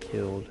gonna get me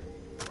killed.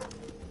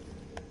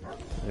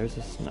 There's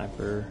a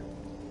sniper.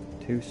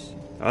 Oh,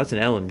 that's an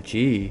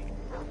LMG.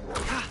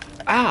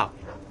 Ow!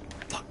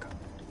 Fuck.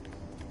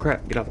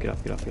 Crap. Get off, get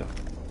off, get off, get off.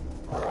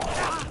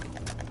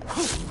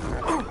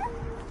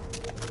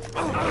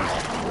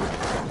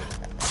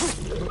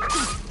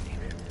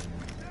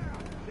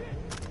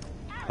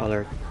 Oh,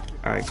 they're...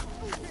 Alright.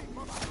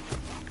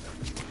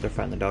 They're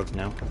fighting the dogs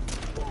now.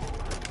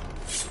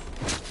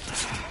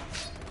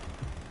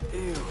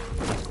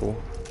 That's cool.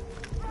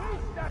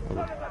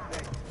 Well,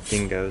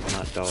 dingoes,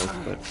 not dogs,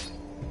 but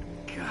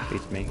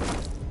beats me.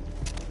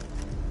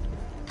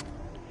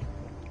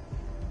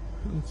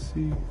 Let's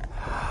see.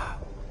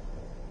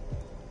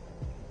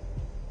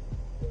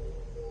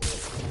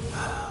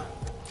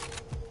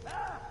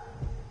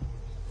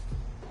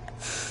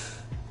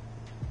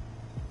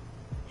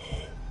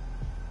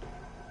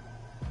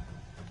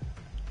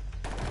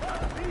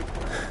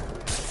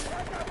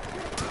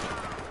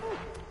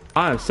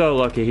 I am so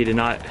lucky he did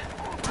not.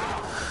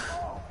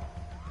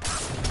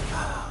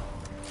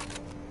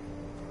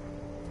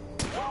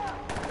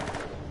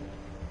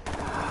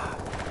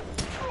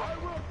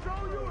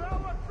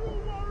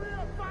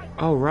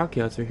 Oh,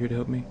 Rocky Outs are here to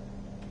help me.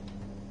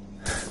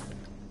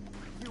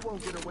 You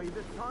won't get away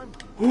this time.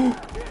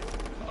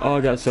 Oh, I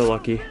got so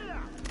lucky.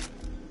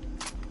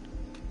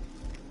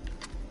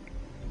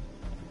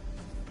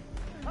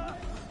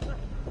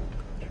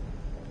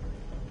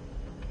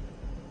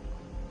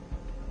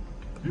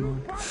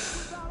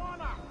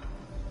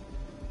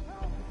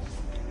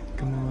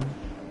 Come on.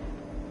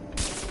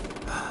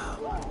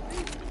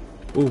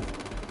 Ooh.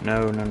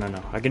 No, no, no,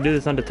 no. I can do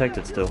this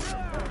undetected still.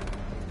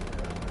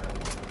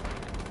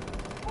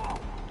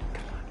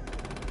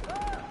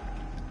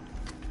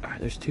 Alright,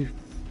 there's two.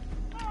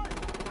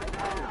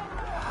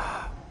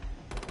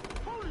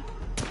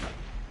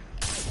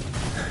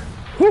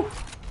 Woo!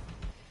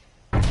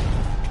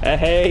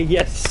 Hey,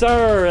 yes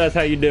sir! That's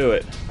how you do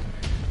it.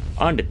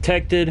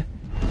 Undetected.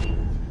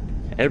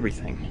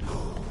 Everything.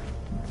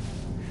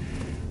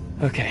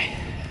 Okay.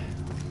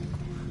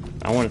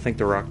 I want to thank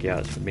the Rocky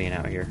Outs for being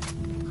out here.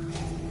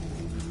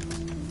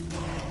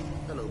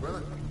 Hello,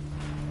 brother.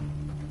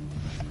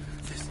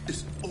 This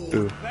is all.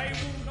 Ooh.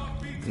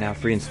 Now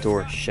free in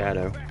store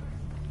Shadow.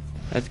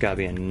 That's gotta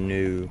be a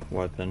new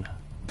weapon.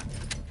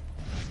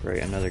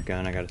 Great, another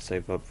gun I gotta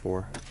save up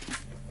for.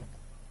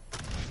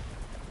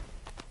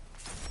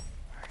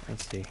 Alright,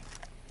 let's see.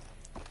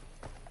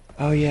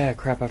 Oh yeah,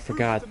 crap, I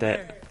forgot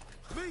that.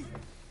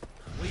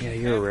 Yeah,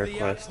 you're a rare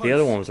quest. The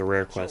other one was a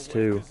rare quest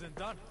too.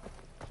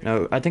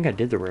 No, I think I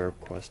did the rare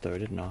quest though,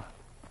 didn't I?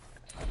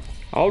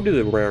 I'll do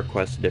the rare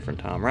quest a different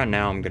time. Right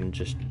now I'm gonna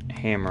just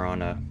hammer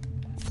on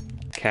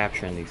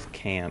capturing these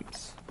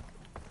camps.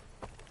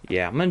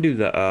 Yeah, I'm gonna do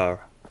the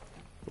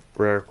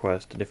rare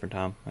quest a different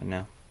time right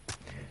now.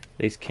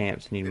 These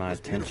camps need my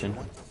attention.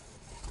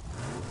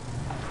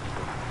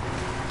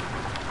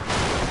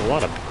 There's a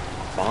lot of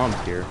bombs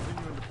here.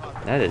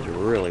 That is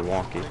really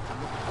wonky.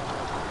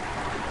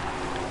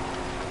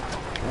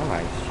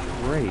 Right,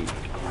 straight.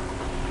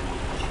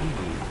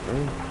 Jeez, bro.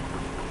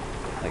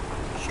 Like,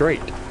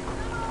 straight.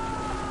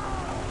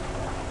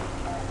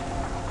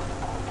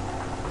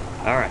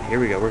 Alright, here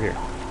we go, we're here.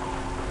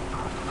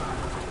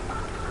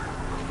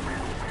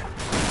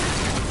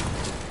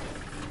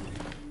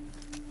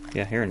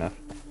 Yeah, here enough.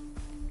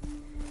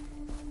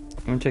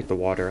 I'm gonna check the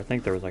water. I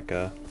think there was like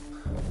a...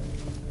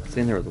 I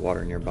seen there was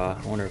water nearby.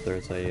 I wonder if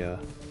there's a,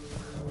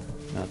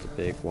 not the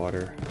big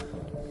water.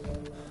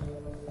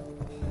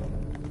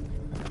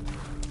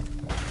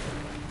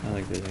 I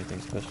don't think there's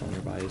anything special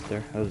nearby, is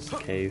there? Oh, this is a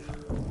cave.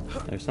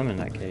 There's something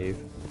in that cave.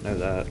 I know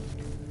that.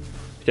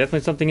 There's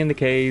definitely something in the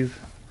cave.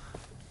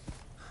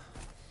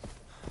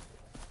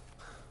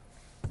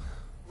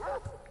 Oh,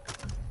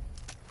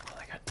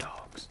 they got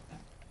dogs.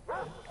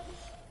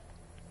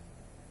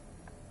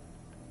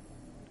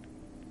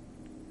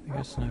 They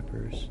got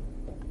snipers.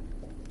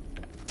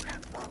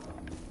 Crap.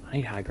 I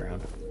need high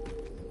ground.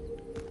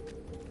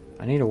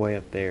 I need a way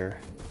up there.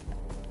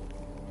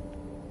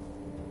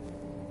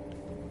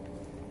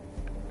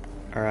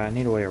 Alright, I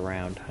need a way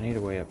around. I need a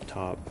way up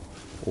top.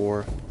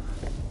 Or...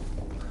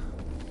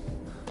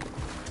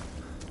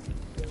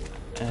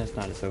 it's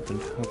not as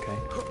open. Okay.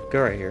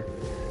 Go right here.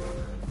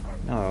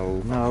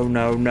 No, no,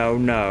 no, no,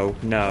 no,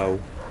 no.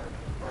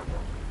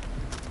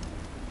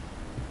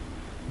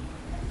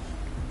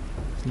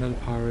 There's another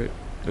pirate.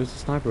 There's a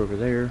sniper over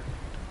there.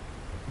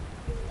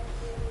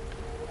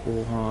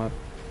 Full hop.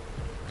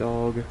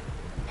 Dog.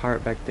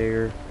 Pirate back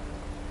there.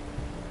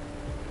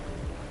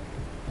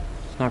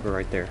 Sniper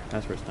right there.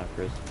 That's where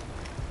sniper is.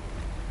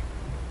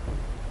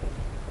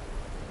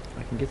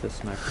 I can get the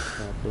sniper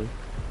probably.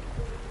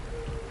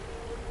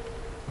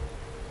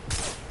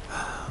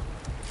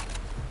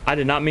 I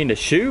did not mean to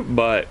shoot,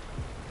 but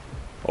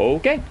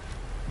okay.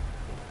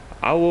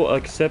 I will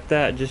accept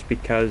that just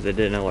because it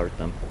didn't alert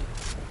them.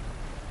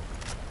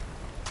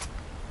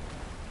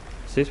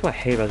 See, that's what I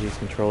hate about these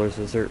controllers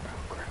is they're...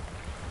 oh crap.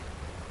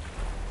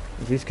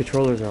 These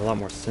controllers are a lot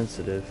more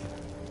sensitive.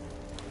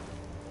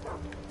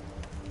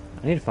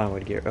 I need to find a way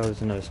to get... Oh,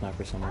 there's another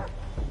sniper somewhere.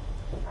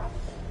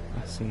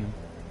 I see him.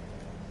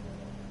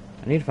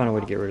 I need to find a way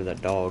to get rid of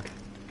that dog.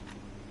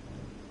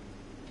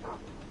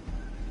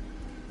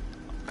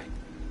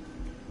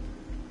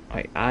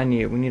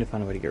 We need to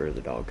find a way to get rid of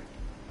the dog.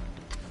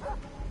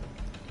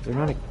 Is there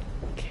not a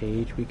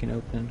cage we can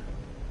open?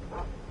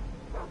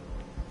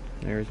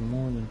 There's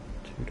more than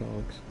 2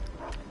 dogs.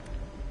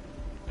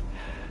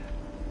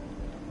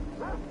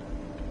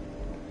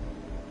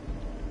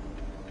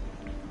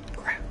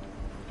 Crap.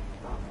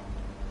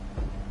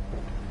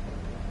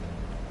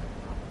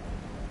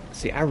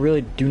 See, I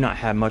really do not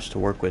have much to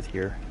work with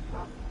here.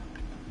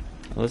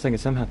 Unless I can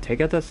somehow take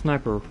out that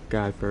sniper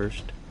guy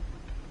first.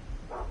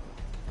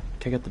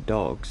 Take out the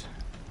dogs.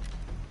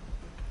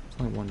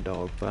 There's only 1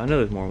 dog, but I know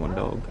there's more than 1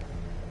 dog.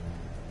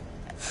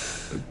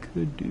 What I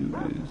could do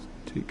is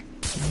take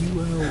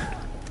you out.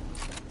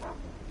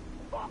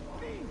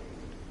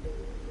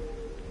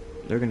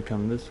 They're gonna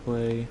come this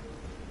way.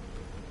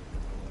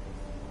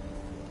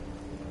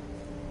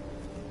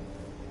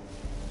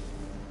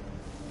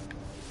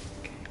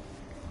 Okay.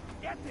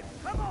 Get him!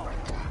 Come on!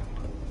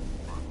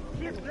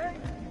 Keep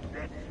playing,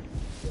 bitch!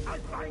 I'll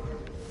find him!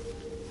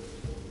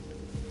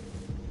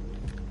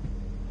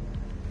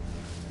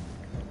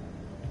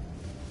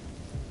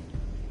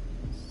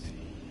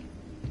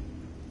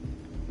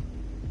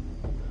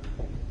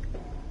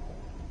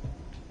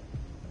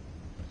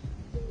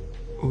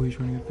 Oh, he's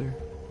running up there.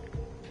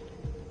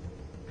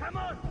 Come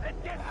on,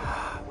 let's get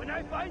him! When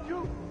I find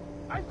you,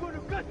 I'm gonna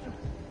gut you!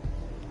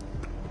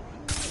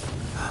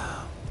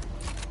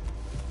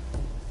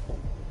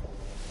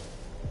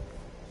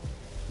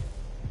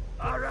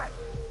 Alright,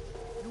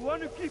 you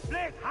wanna keep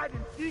playing hide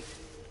and seek?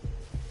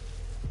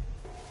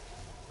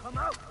 Come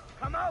out,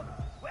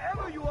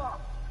 wherever you are!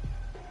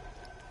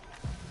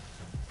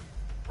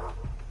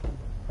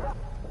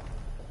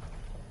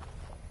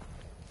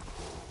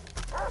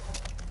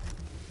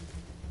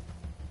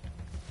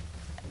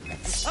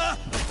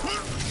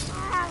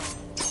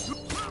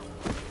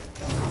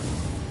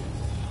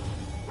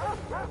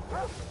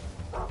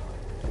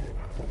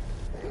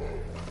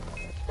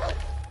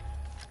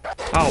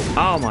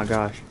 Oh my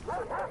gosh.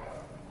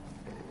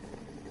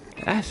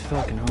 That's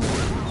fucking hard.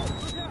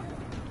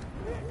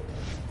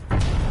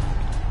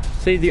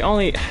 See, the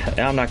only...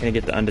 I'm not gonna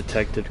get the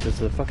undetected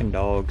because of the fucking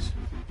dogs.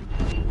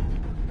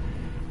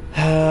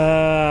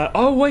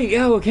 Oh wait,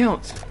 yeah, it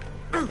counts.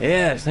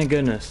 Yes, thank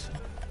goodness.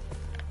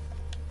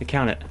 It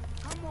counted.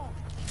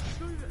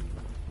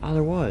 Oh,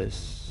 there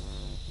was.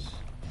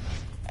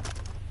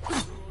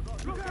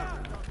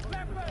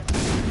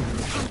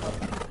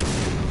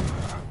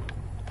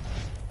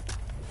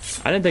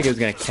 I didn't think it was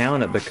gonna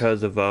count it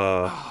because of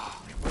there's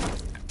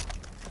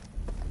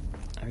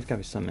gotta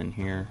be something in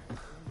here.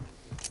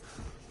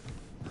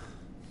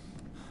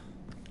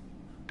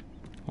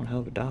 One hell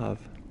of a dive.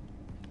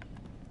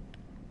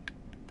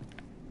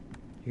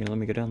 You gonna let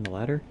me go down the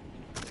ladder?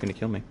 It's gonna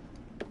kill me.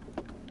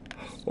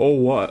 Oh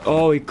what?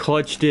 Oh, he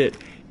clutched it.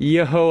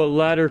 Yo, a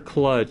ladder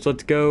clutch.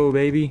 Let's go,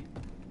 baby.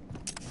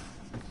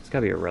 There's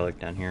gotta be a relic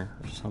down here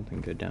or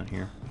something good down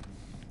here.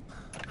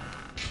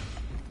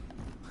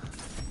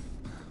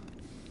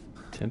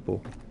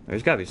 Temple.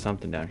 There's gotta be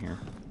something down here.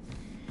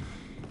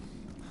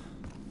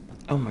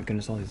 Oh my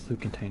goodness, all these loot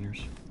containers.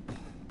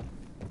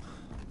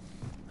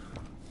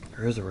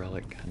 There is a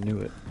relic. I knew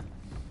it.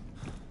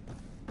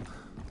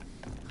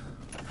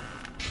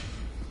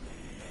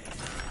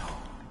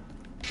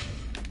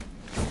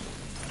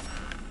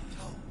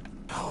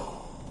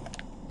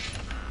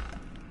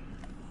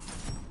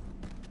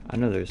 I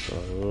know there's a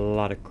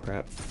lot of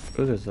crap.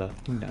 Oh, there's a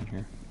thing down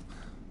here.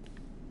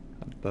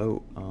 A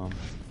boat.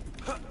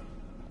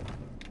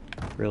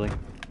 Really?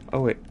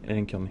 Oh wait, it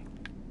didn't kill me.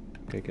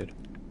 Okay, good.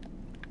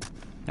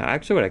 Now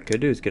actually what I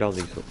could do is get all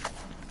these.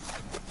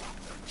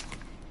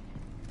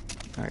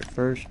 Alright,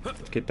 first,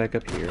 let's get back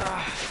up here.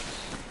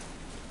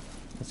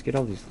 Let's get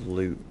all these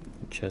loot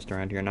chests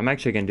around here. And I'm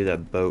actually going to do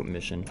that boat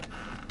mission.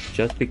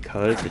 Just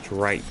because it's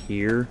right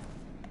here.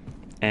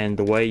 And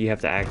the way you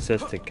have to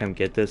access to come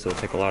get this, it'll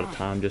take a lot of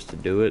time just to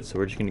do it. So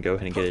we're just going to go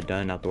ahead and get it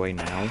done out the way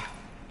now.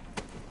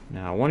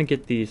 Now I want to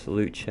get these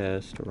loot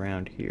chests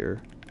around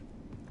here.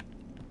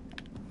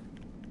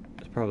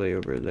 Probably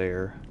over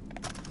there.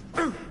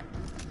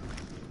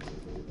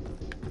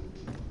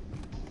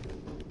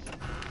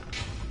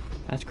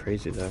 That's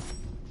crazy though.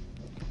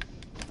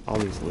 All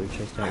these loot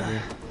chests out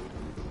here.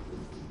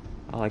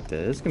 I like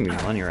this. This is gonna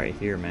be money right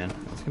here, man.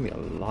 It's gonna be a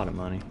lot of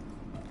money.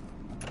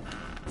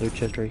 Loot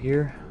chest right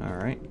here.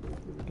 Alright.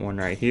 One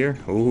right here.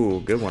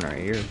 Ooh, good one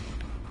right here.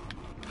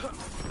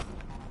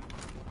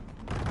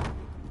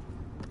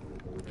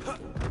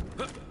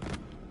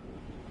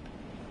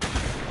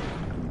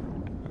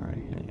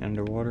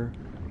 Underwater?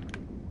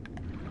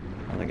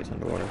 I don't think it's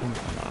underwater. I think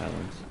it's on the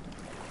islands.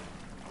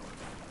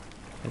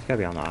 It's gotta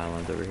be on the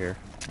islands over here.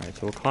 Alright,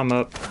 so we'll climb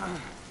up,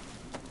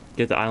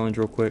 get the islands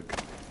real quick,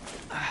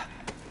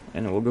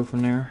 and then we'll go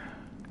from there.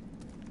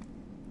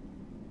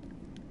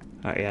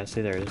 Alright, yeah,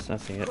 see there it is. I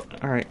see it.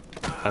 Alright,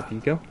 up you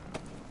go.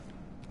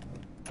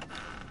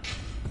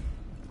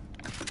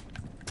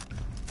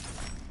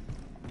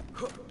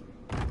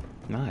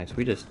 so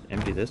we just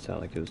empty this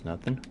out like it was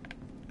nothing.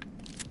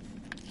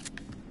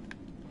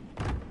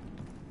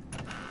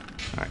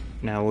 Alright,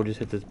 now we'll just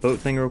hit this boat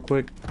thing real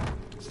quick.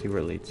 See where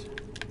it leads.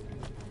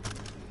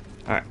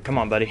 Alright, come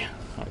on, buddy.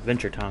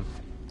 Adventure time.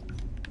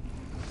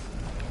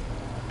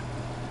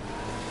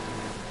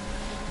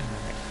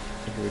 Alright,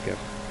 here we go.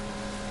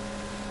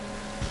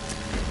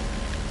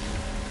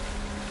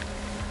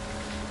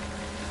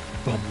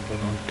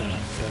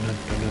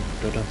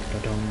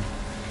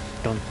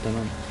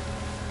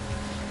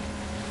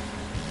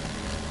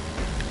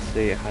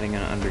 See, hiding in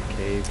an under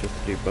cave just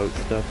to do boat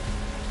stuff.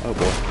 Oh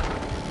boy.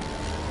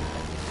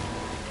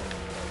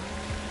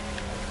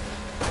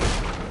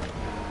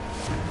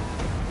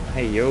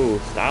 Hey yo,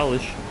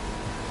 stylish.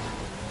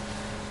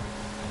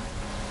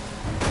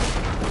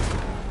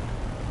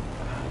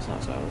 It's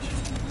not stylish.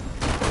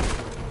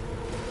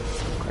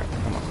 Crap,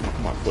 come on,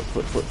 come on, flip,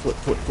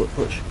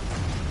 push.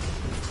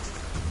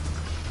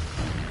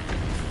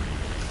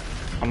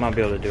 I might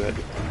be able to do it.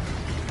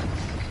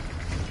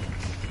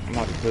 I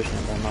might be pushing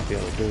it, but I might be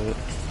able to do it.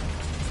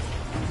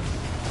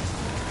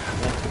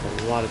 That took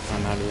a lot of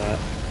time out of that.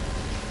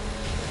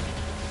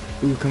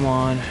 Ooh, come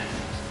on.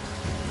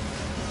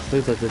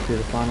 Please let this be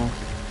the final.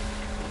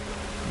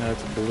 No,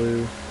 it's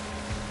blue.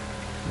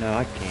 No,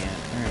 I can't.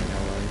 There ain't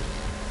no way.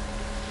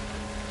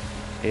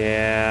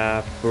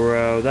 Yeah,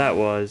 bro, that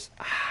was...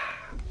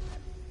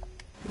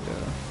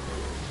 Yeah.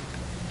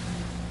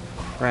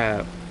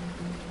 Crap.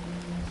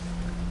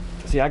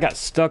 See, I got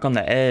stuck on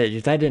the edge.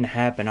 If that didn't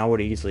happen, I would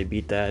have easily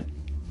beat that.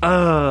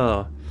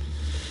 Oh,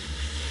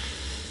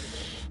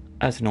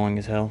 that's annoying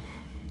as hell.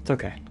 It's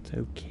okay. It's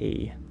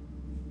okay.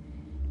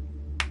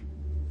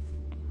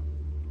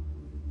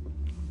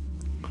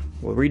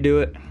 We'll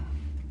redo it.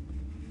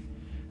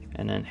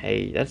 And then,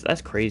 hey,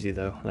 that's crazy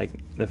though. Like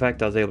the fact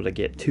that I was able to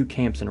get 2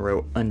 camps in a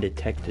row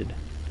undetected.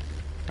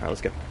 All right, let's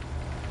go.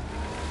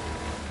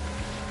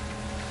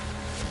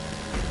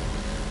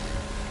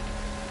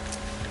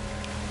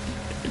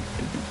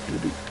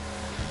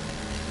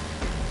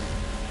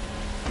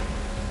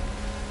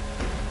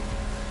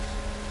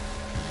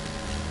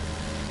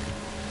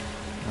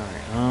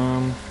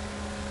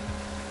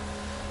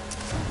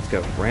 Let's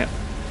go. Ramp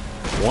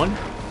 1,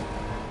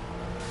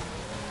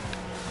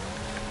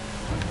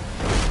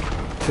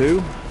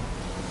 2,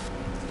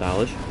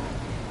 stylish.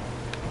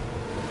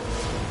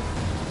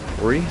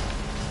 3.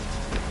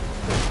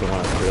 That's the one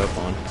I screwed up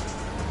on.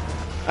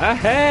 Ah,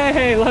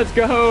 hey, let's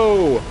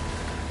go.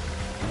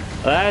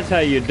 That's how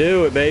you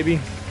do it,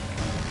 baby.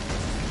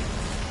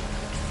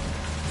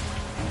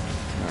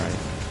 All right.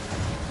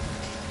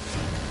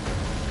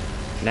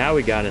 Now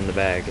we got in the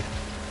bag.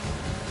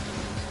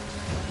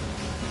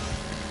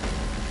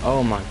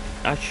 Oh my,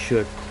 I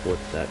should clip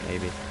that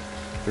maybe.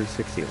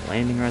 360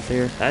 landing right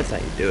there. That's how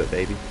you do it,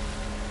 baby.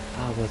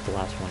 Oh, what's the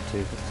last one too?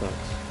 This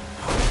sucks.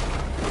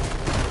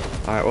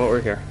 Alright, well,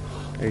 we're here.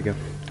 There you go.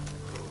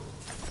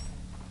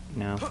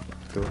 Now,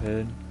 go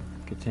ahead.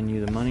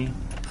 Continue the money.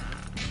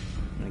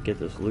 I'm gonna get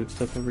this loot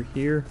stuff over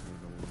here.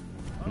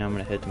 Now I'm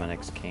gonna head to my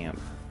next camp.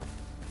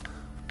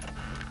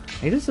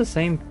 Hey, this is the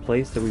same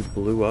place that we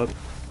blew up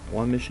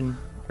 1 mission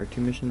or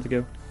 2 missions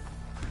ago.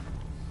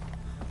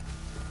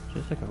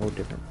 Just like a whole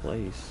different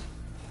place.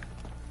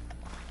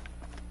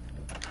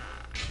 I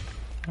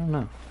don't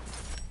know.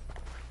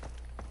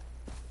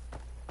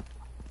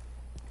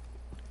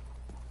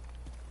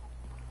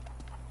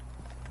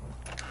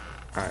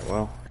 Alright,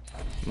 well.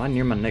 Am I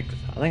near my next?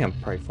 I think I'm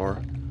pretty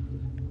far.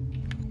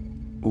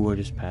 Ooh, I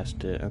just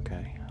passed it.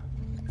 Okay.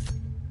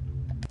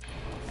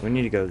 We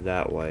need to go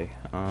that way.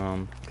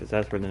 Because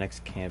that's where the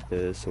next camp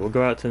is. So we'll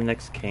go out to the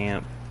next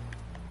camp.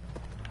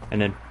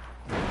 And then...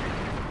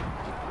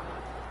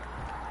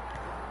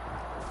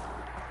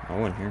 I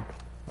wasn't here.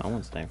 I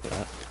wasn't staying for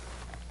that.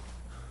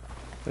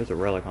 There's a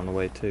relic on the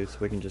way too, so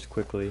we can just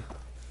quickly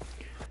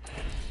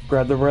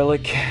grab the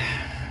relic.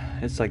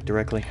 It's like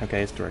directly.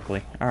 Okay, it's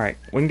directly. Alright,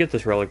 we can get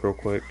this relic real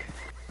quick.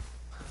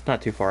 It's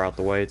not too far out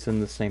the way. It's in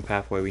the same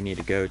pathway we need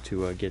to go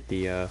to get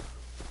the,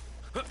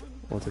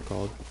 what's it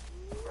called?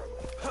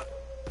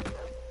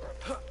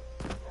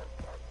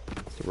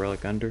 It's the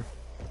relic under.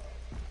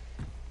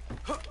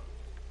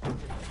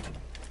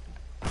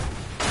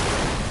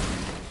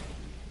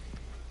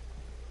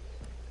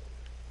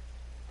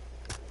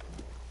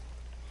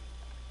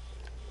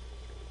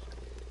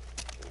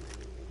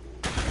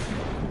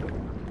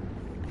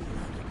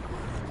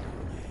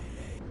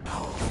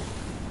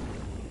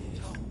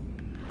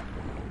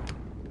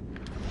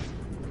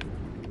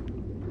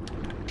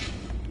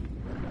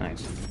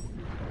 Nice.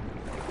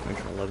 Make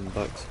sure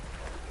 $11.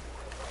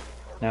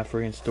 Now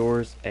free in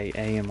stores, a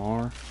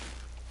AMR.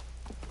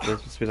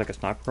 This must be like a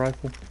sniper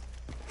rifle.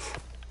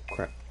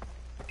 Crap.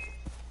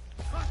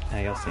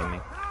 Hey, y'all see me.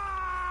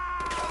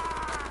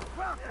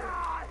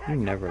 You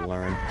never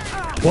learn.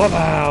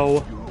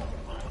 Wow!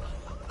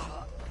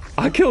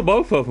 I killed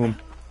both of them.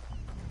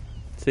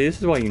 See, this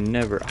is why you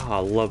never... Oh, I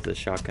love this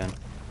shotgun.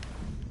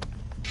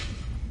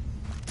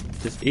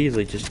 Just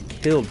easily just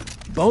killed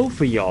both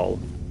of y'all.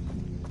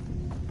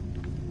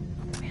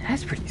 Man,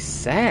 that's pretty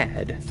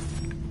sad.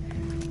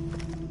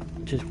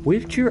 just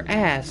whipped your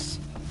ass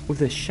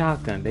with a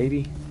shotgun,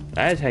 baby.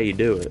 That's how you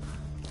do it.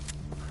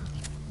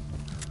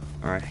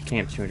 Alright,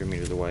 camp's 200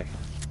 meters away.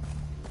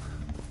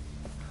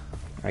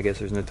 I guess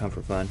there's no time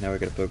for fun. Now we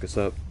gotta focus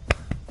up.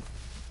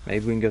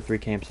 Maybe we can go 3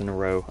 camps in a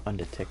row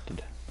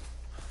undetected.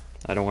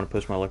 I don't want to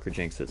push my luck or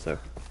jinx it, so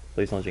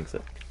please don't jinx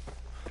it.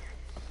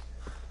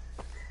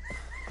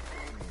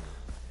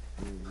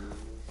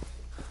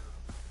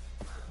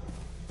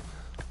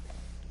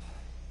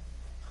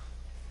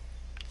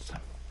 Son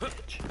of a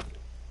bitch.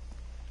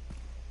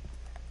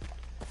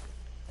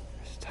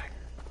 There's a tiger.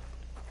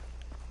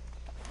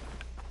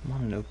 I'm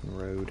on an open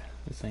road.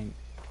 This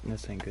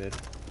ain't good.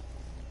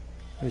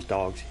 There's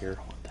dogs here.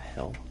 What the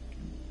hell?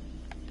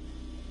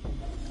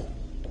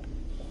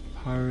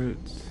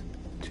 Pirates.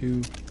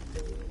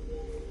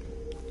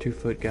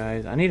 2-foot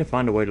guys. I need to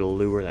find a way to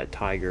lure that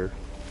tiger.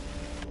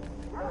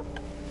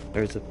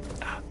 There's a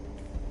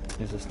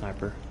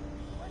sniper.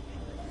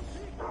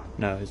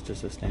 No, it's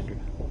just a standard.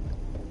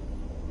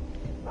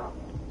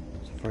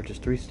 So far,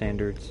 just 3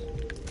 standards.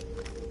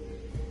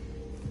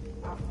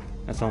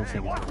 That's the only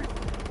thing.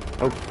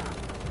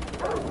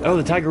 Oh,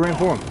 the tiger ran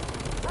for him.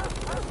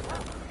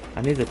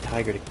 I need the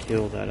tiger to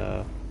kill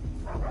that.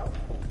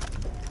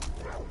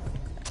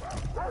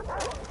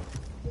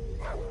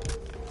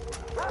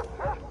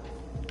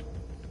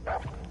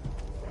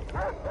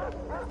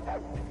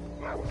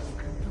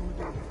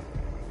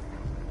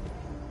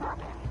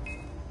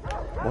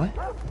 What?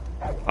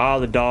 Oh,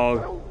 the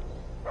dog.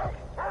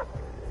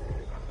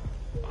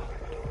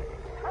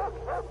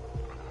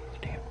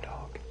 Damn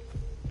dog.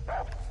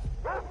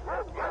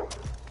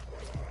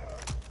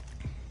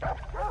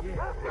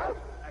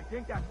 I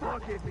think that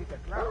dog gave me the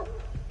ground.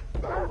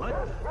 What?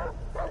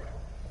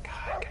 God,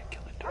 I gotta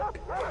kill the dog.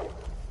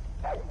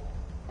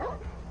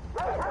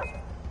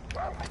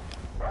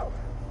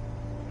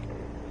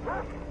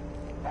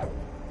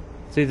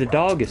 See, the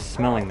dog is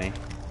smelling me.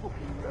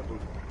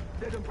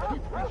 Let him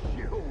keep this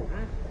shit, huh?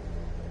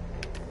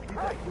 Is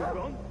that your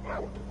gun?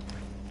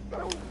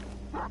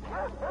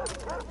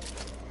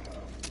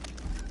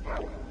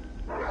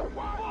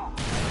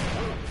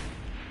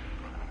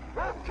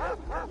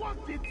 What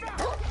did that?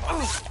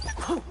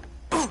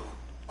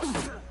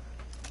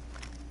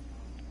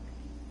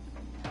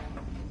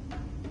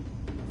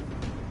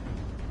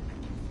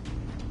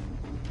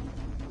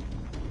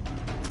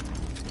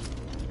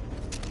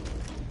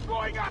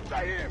 Going after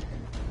him!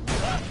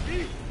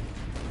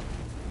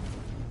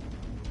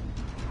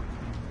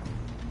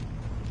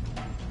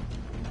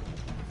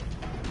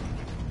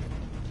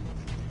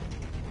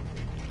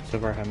 So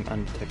far, I'm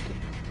undetected.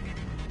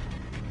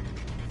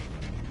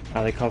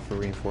 Oh, they call for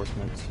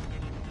reinforcements.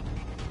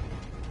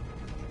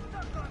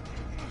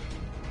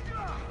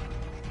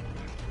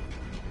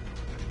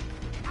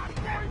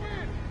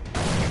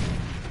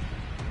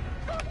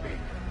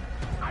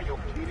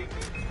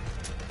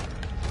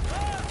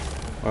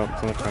 Well,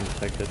 someone's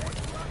undetected.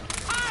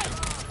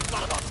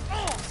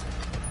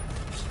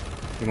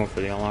 You going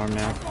for the alarm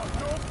now?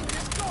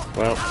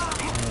 Well,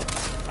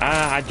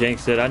 I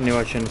jinxed it. I knew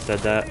I shouldn't have said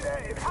that.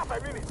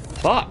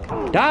 Fuck!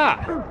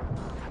 Die!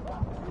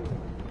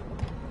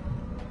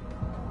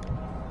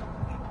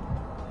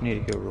 I need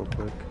to heal real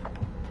quick.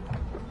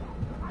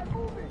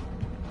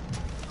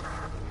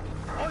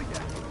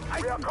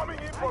 We are coming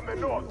in from the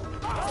north.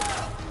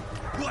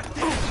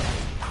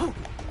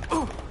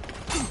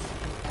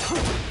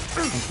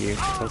 Thank you.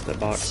 Close that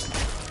box.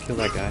 Kill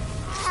that guy.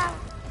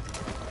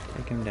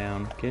 Take him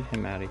down. Get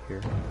him out of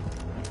here.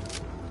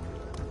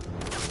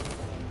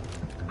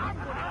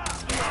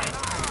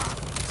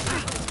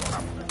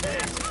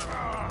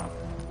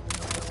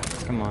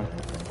 Come on.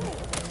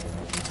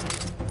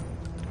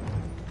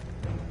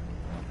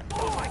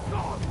 Oh my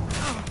God!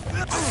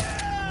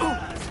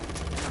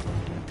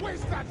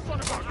 Where's that son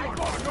of a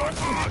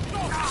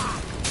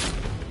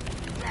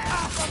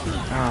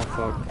Ah,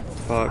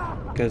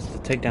 fuck. Because the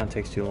takedown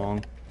takes too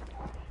long.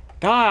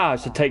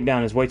 Gosh, the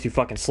takedown is way too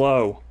fucking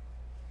slow.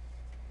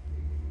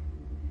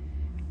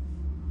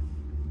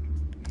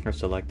 I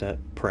still like that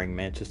praying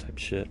mantis type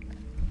shit.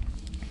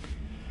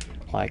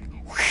 Like,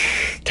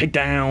 whoosh, take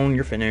down,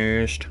 you're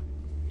finished.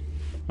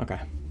 Okay.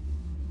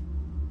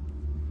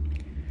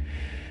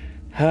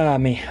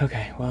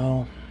 Okay,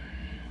 well,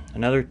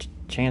 another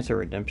chance at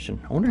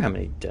redemption. I wonder how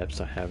many depths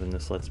I have in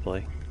this Let's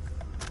Play.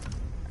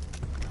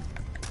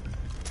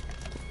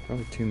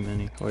 Probably too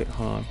many. Wait,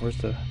 hold on. Where's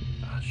the...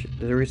 Oh, shit.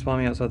 Did it respawn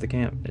me outside the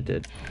camp? It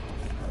did.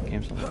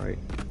 Camp's on the right.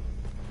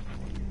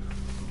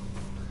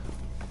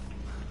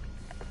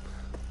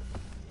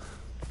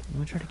 I'm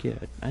gonna try to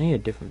get... I need a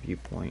different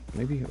viewpoint.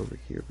 Maybe over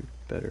here would be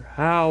better.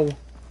 How?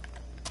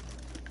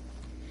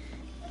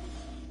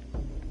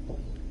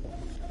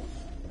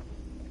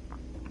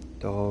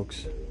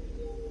 Dogs.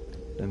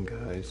 Them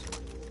guys.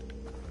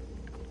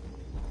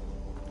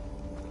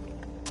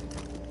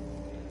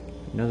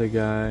 Another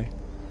guy.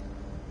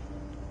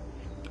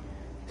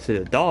 See,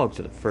 the dogs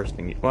are the first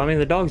thing. Well, I mean,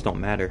 the dogs don't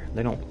matter.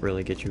 They don't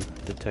really get you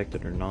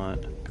detected or not.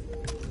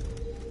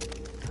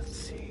 Let's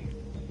see.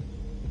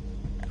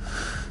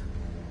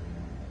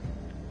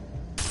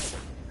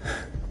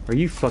 Are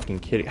you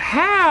fucking kidding?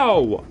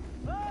 How?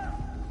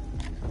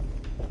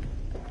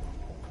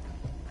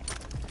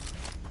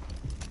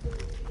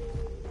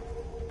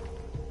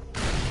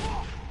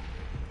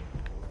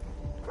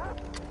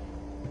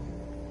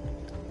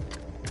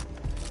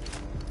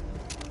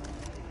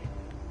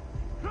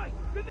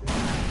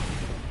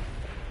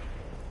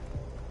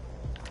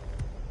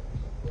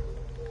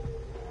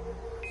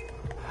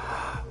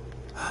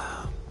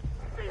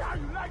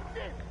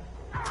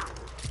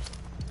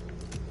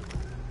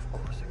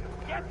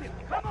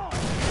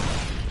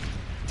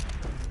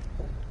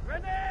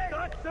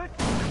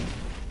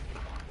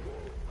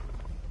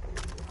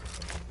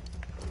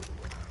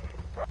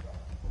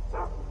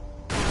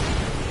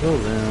 Kill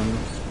them.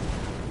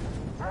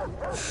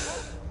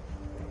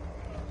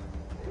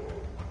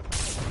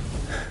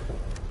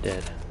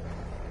 Dead.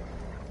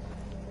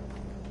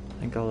 I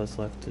think all that's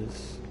left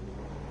is...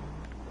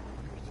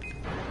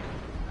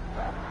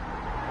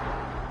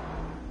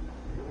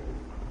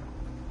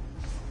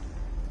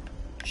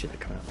 Shit, they're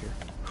coming up here.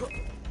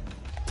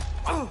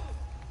 God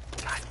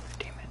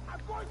damn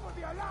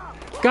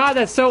it. God,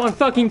 that's so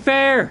unfucking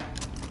fair!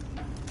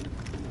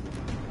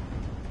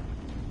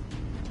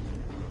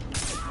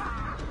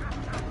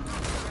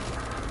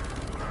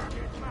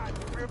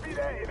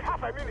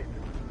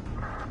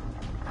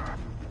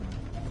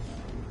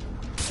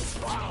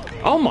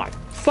 Oh my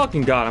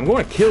fucking god, I'm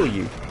going to kill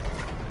you.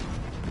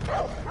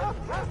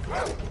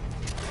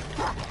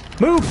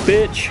 Move,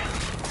 bitch!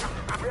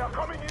 We are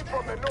coming in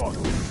from the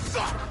north.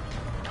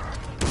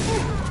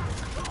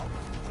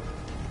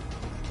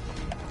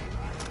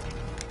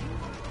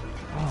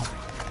 Oh.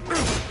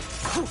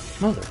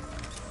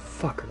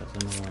 Motherfucker, that's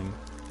annoying.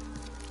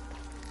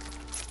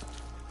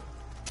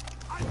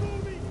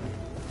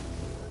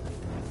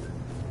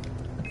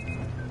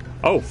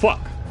 Oh, fuck.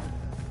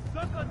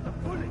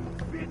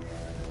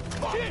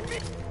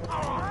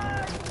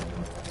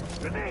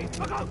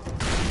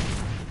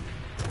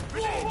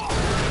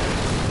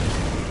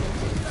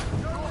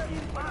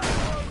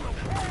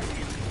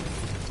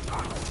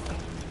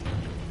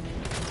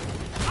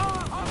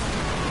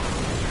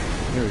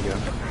 There we go.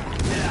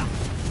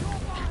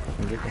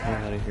 Get the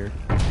hell out of here.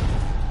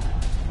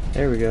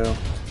 There we go.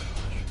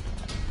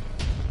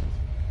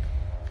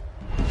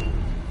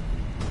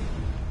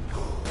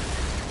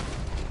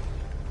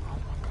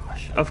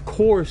 Of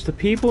course, the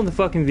people in the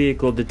fucking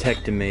vehicle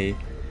detected me,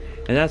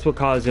 and that's what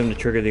caused them to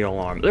trigger the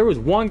alarm. There was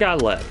one guy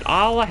left.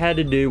 All I had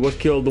to do was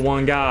kill the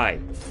one guy.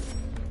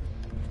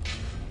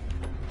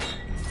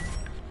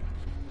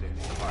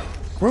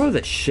 Bro,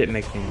 that shit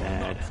makes me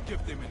mad.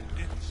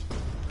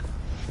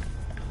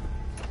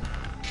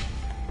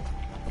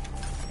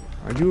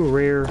 Are you a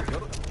rare?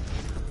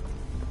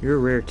 You're a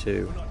rare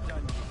too.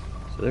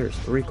 So there's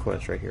 3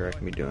 quests right here I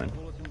can be doing.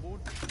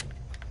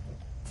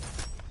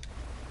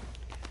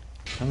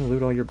 I'm gonna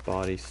loot all your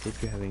bodies, see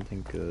if you have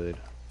anything good.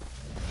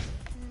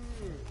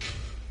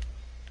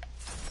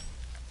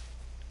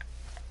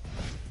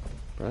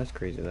 Bro, that's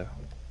crazy though.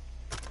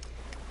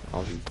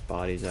 All these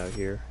bodies out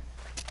here.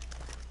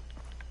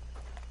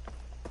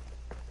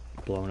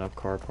 Blowing up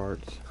car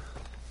parts.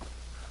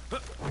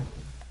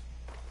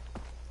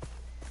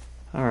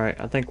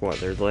 Alright, I think what?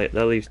 There's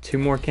that leaves 2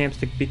 more camps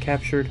to be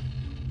captured.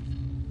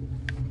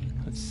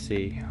 Let's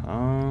see.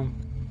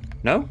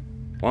 No?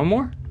 1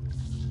 more?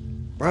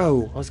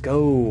 Bro, let's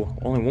go.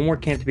 Only 1 more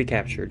camp to be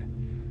captured.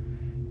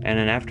 And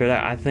then after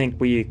that, I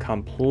think we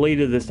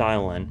completed this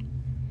island.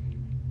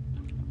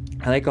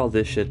 I think all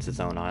this shit's its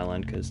own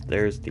island, because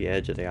there's the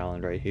edge of the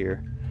island right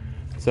here.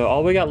 So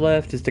all we got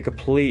left is to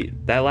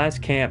complete that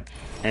last camp,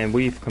 and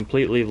we've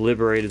completely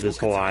liberated this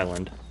whole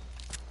island.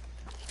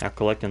 Now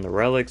collecting the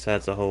relics,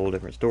 that's a whole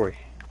different story.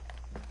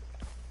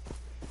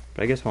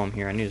 But I guess while I'm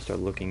here, I need to start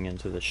looking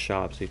into the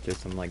shop, see if there's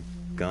some, like,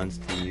 guns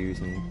to use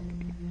and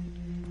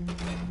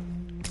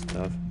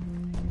stuff.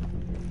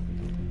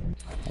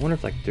 I wonder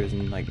if, like, there's,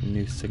 like,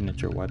 new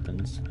signature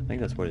weapons. I think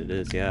that's what it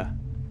is, yeah.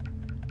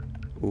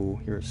 Ooh,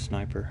 you're a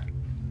sniper.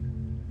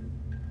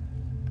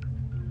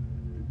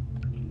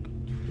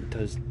 It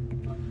does...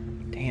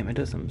 Damn, it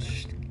does some...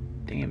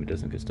 Damn, it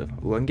does some good stuff.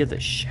 Ooh, I can get the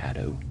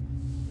shadow.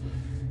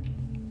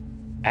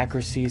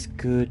 Accuracy is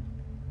good.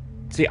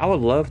 See, I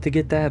would love to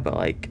get that, but,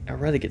 like, I'd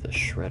rather get the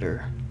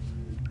shredder.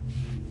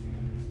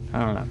 I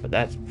don't know, but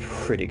that's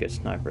pretty good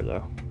sniper,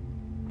 though.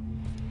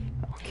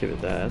 I'll give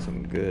it that. That's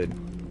some good...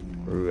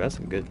 Ooh, that's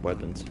some good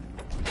weapons.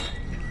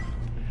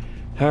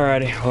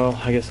 Alrighty, well,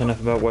 I guess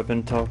enough about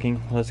weapon talking.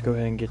 Let's go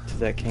ahead and get to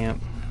that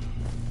camp.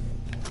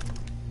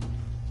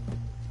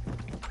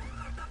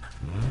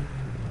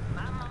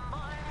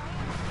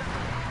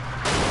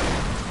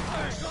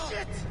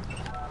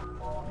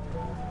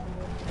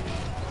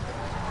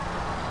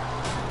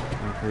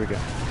 Here we go.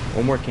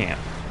 1 more camp.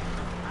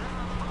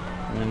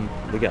 And then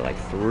we got like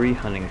 3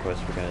 hunting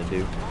quests we gotta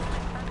do.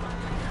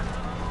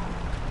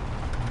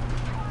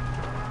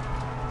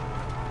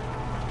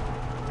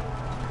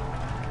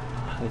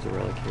 There's a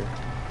relic here.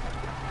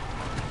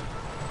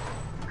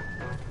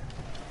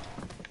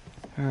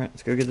 Alright,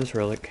 let's go get this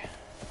relic.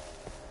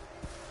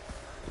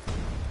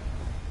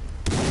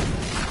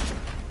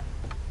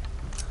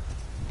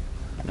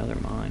 Another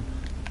mine.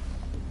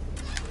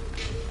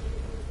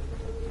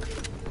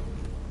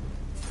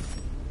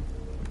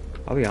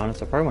 I'll be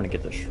honest, I probably want to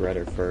get the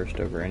shredder first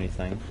over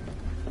anything.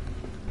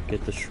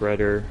 Get the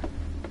shredder,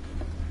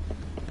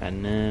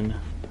 and then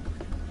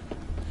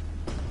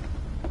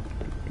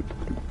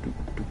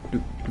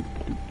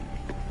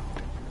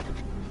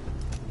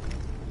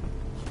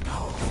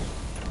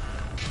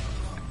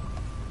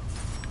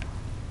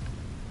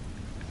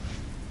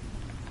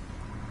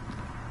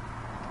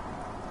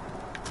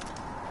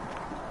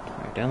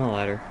alright, down the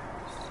ladder.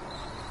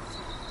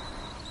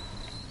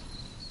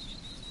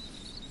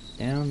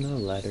 Down the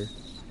ladder.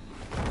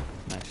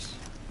 Nice.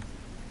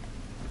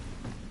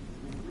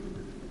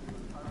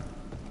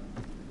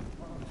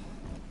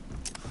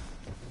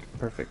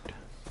 Perfect.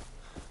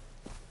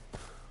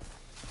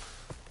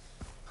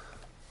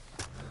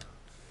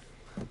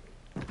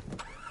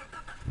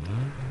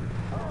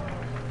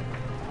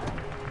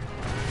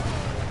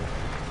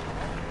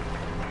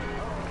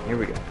 Here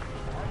we go.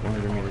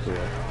 100 meters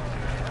away.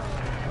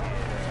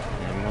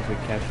 And once we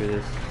capture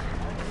this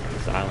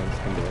island's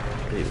gonna be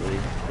completely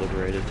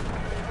liberated.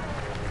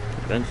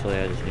 Eventually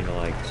I just need to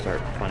like start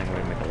finding a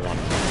way to make a lot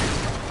of money.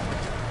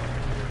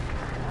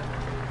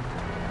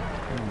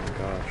 Oh my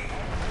gosh.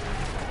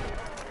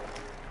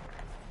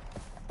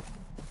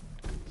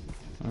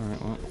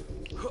 Alright, well.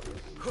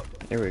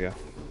 There we go.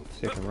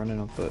 See if I can run it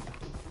on foot.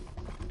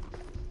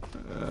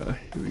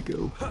 Here we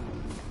go.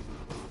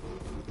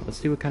 Let's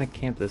see what kind of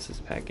camp this is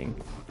packing.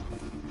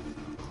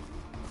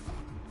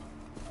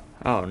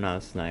 Oh no,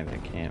 this is not even a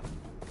camp.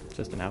 It's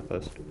just an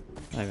outpost.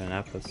 Not even an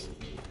outpost.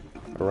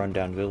 A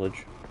rundown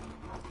village.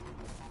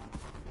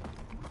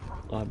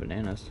 A lot of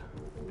bananas.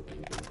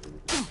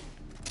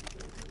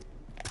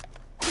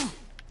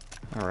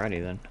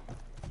 Alrighty then.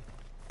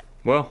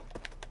 Well,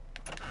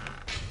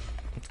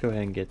 let's go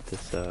ahead and get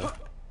this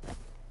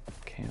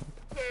camp.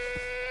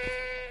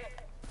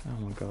 Oh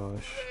my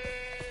gosh.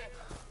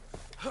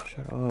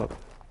 Shut up.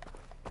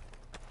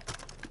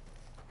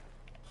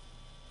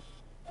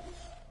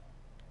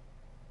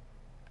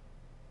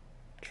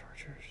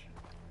 Chargers.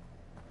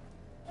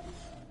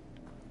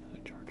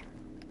 Another charger.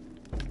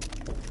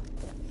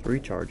 3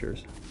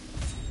 chargers.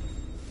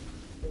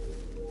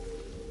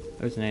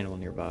 There's an animal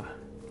nearby.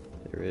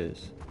 There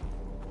is.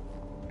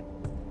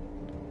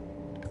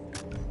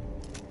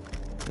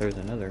 There's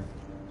another.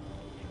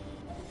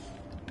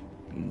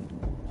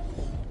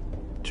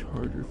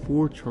 Charger.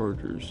 4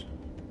 chargers.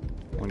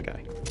 1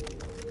 guy.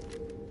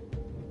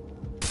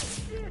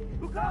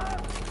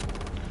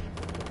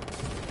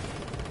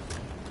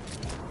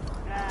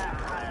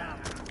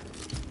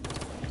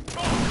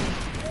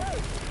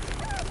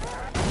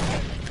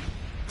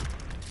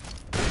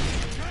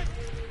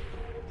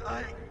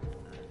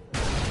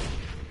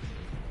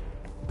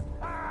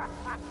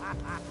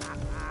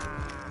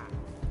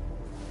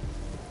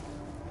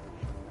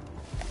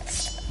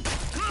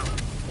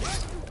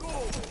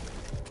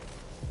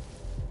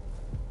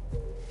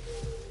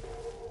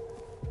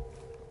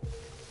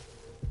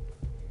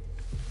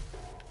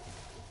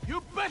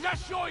 You better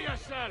show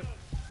yourself!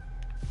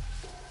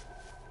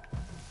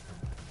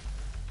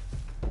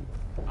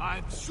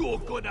 I'm sure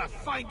gonna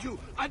find you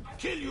and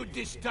kill you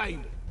this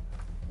time!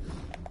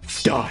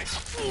 Die!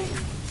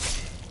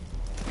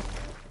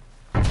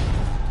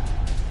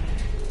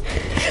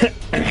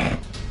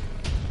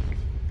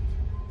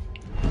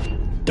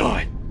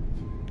 Die!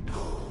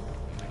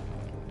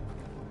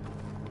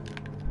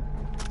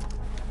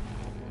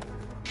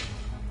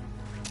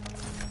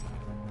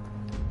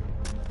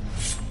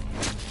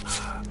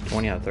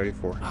 Out of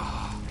 34.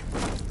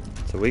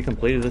 So we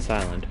completed this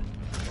island.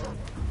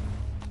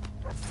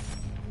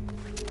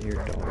 Your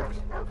dogs.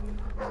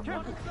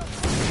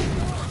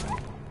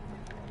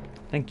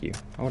 Thank you.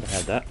 I would have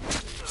had that.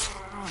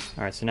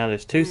 Alright, so now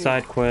there's 2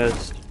 side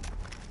quests.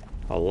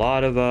 A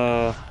lot of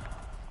oh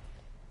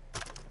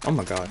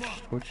my gosh.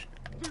 Which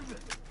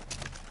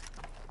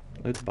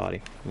loot the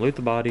body. Loot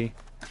the body.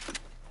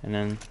 And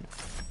then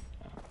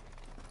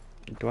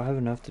do I have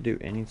enough to do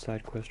any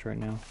side quest right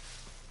now?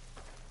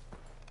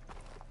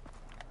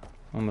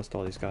 Almost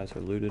all these guys are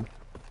looted.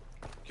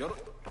 Yep,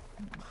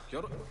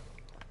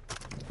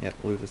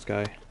 loot this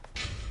guy.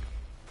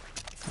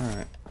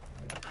 Alright.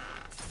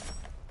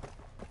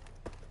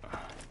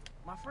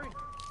 My friend.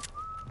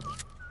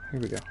 Here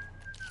we go.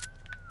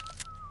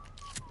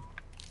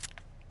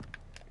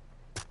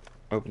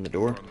 Open the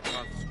door.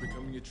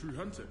 Becoming a true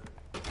hunter.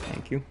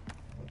 Thank you.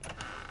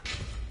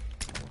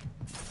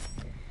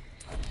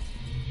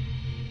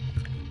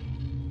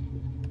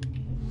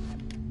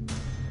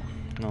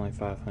 And only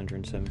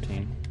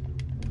 517.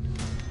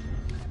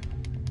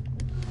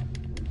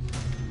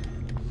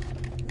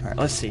 Alright,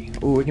 let's see.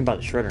 Ooh, we can buy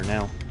the shredder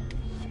now.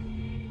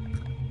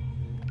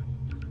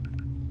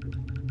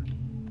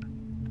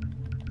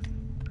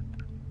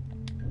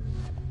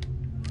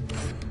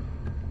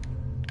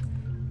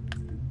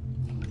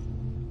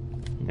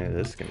 Yeah,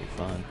 this is gonna be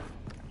fun.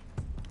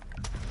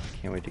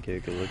 Can't wait to get a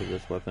good look at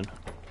this weapon.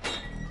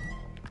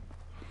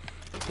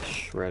 The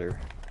shredder.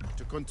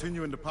 To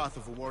continue in the path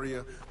of a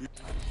warrior,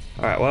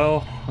 Alright,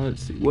 well,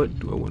 let's see. What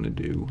do I want to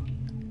do?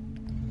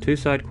 2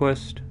 side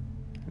quests,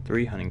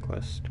 3 hunting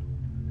quests.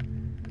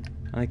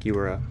 I think you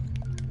were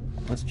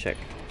let's check.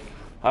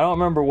 I don't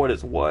remember what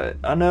is what.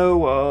 I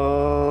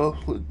know,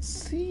 let's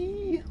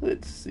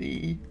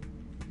see.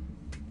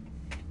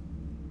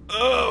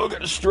 Oh,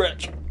 gotta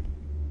stretch.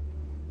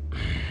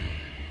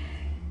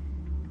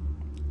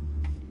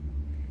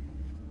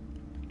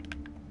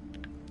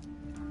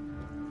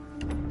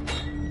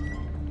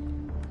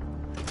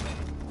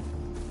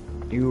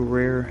 You're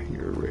rare,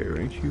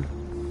 ain't you?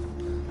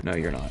 No,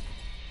 you're not.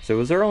 So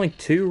was there only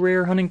 2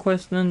 rare hunting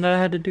quests then that I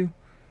had to do?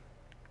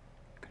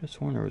 Could have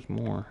sworn there was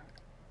more.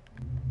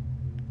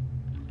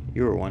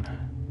 You were one.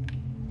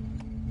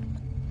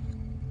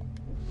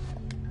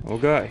 We'll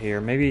go out here.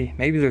 Maybe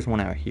there's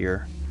one out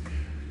here.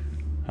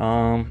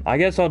 I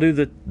guess I'll do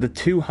the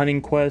 2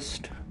 hunting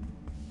quest,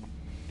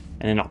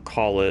 and then I'll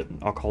call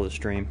the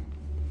stream.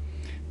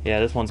 Yeah,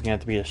 this one's gonna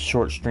have to be a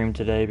short stream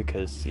today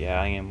because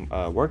yeah, I am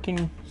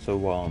working. So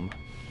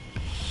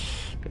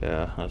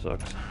yeah, that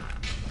sucks.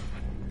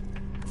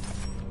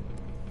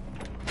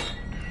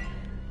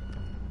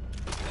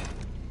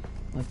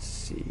 Let's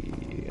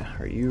see.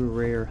 Are you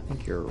rare? I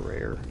think you're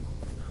rare.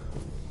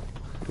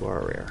 You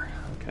are rare.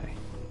 Okay.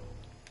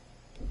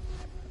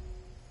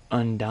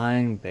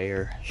 Undying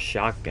bear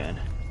shotgun.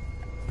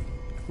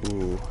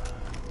 Ooh,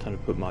 time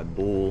to put my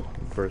bull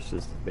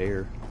versus the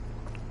bear.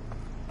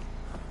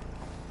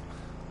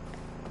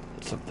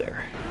 What's up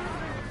there?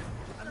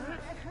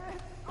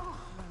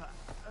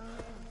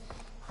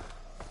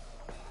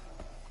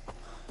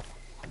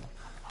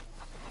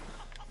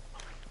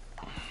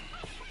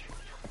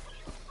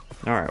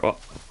 Alright, well.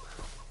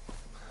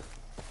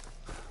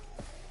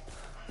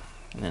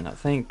 And then I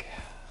think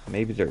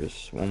maybe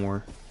there's one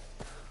more.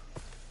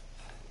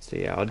 So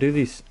yeah, I'll do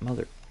these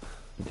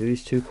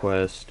 2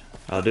 quests.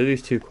 I'll do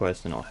these 2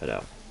 quests and I'll head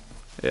out.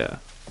 Yeah.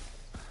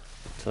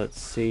 So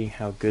let's see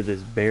how good this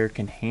bear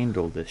can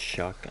handle this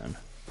shotgun.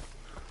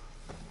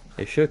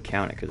 It should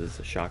count it because it's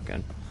a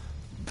shotgun.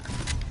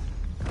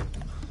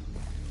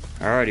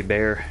 Alrighty,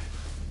 bear.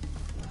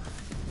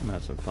 I'm gonna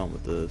have some fun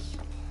with this.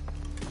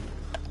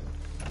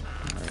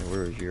 Alright,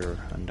 where's your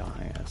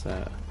undying ass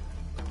at?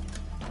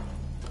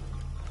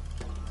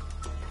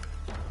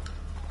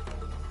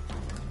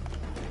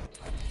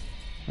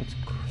 Let's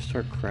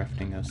start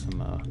crafting us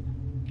some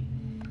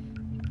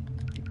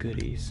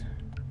goodies.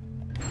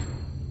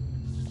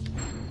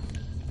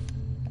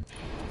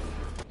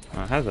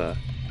 I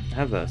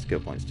have skill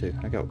points too.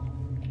 I got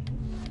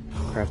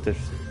crafted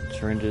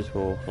syringes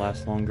will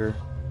last longer.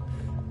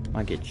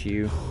 Might get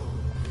you.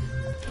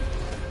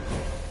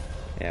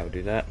 Yeah, we'll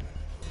do that.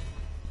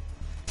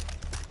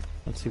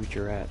 Let's see what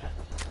you're at.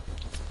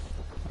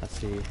 Let's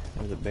see.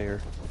 There's a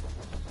bear.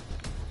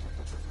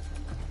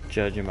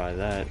 Judging by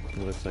that, it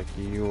looks like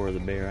you're the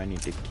bear I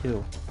need to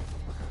kill.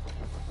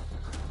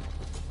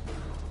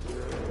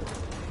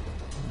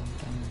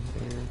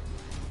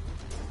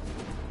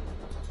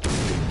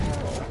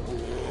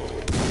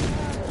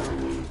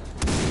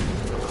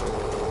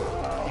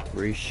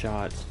 Three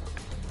shots.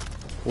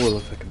 Boy, it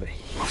looks like boy,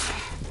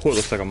 it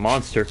looks like a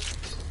monster.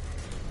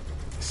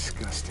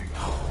 Disgusting.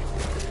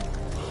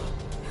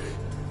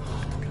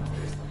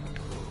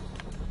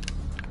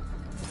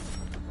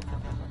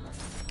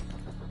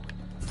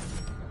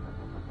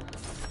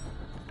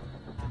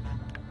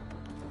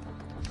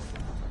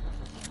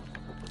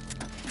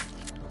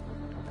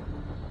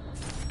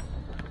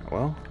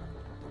 Well,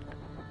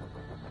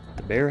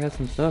 the bear has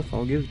some stuff.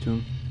 I'll give it to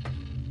him.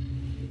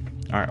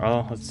 Alright,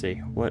 well, let's see.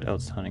 What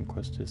else hunting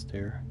quest is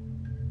there?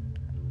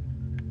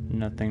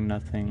 Nothing.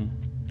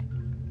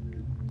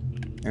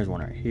 There's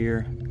one right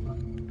here.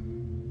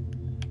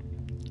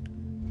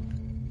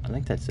 I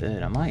think that's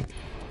it. I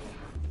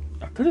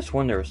could have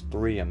sworn there was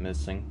 3 I'm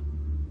missing.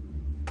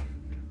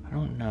 I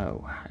don't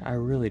know. I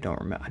really don't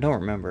remember. I don't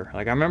remember.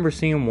 Like, I remember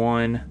seeing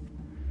one,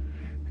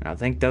 and I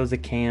think that was a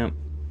camp.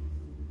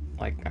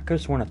 Like, I could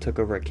have sworn I took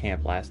over a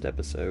camp last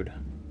episode.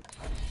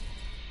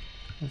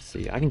 Let's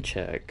see. I can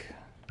check.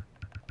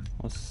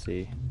 Let's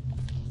see.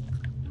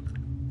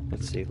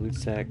 Loot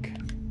sack.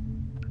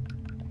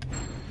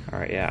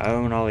 Alright, yeah, I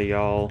own all of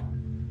y'all.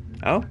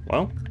 Oh,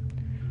 well.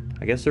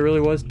 I guess there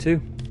really was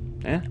 2.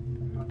 Yeah.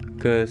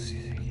 Because,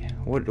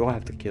 what do I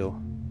have to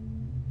kill?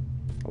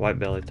 A white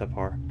belly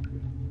tapar.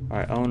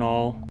 Alright, own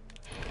all.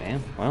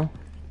 Damn, well.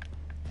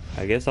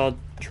 I guess all I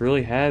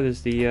truly have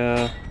is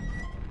the,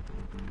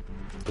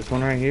 this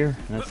one right here,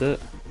 and that's it.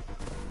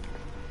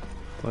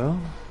 Well,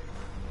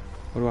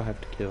 what do I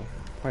have to kill?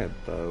 Probably a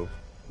bow.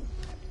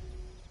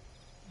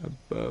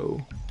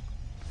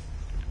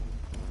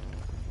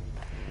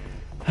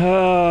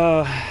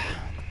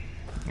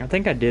 I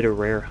think I did a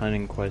rare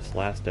hunting quest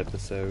last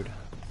episode,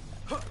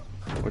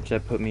 which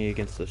that put me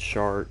against a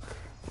shark.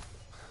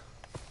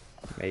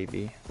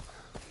 Maybe.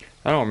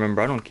 I don't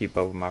remember. I don't keep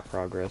up with my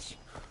progress.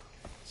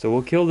 So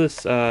we'll kill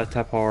this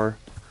tapar,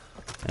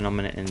 and I'm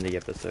gonna end the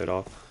episode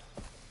off.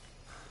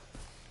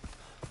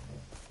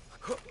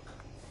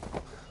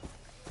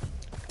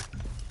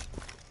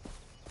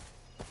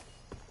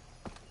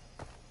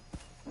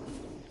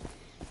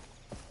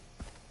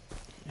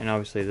 And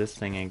obviously this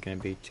thing ain't gonna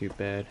be too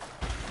bad.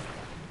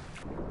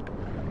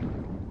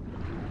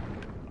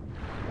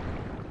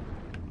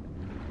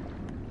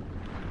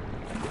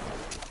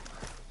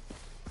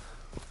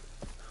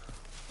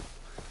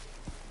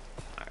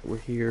 Alright, we're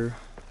here.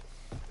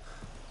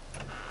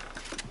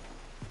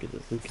 Get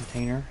this loot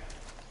container.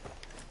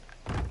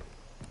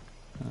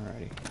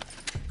 Alrighty.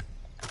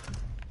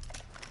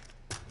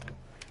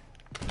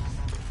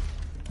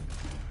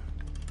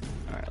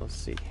 Alright, let's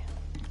see.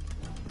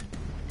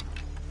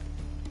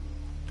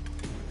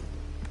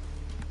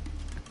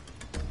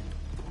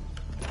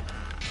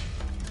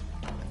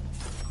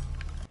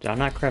 Did I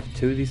not craft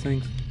 2 of these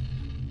things?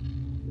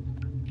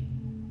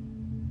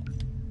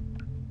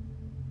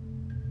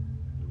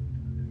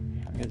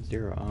 I got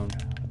 0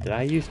 owned. Did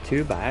I use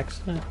 2 by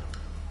accident?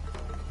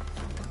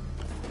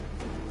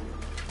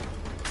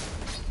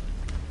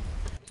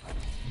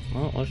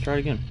 Well, let's try it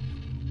again.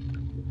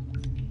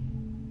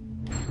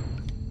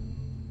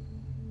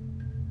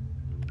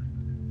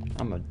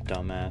 I'm a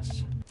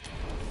dumbass.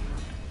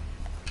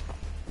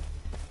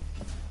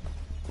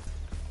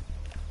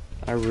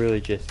 I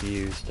really just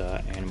used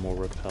animal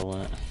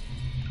repellent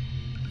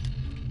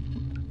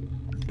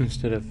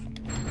instead of...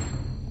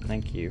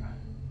 Thank you.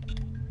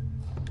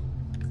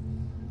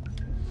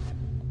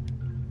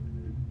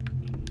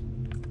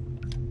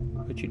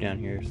 Put you down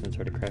here since I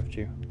already crafted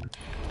you.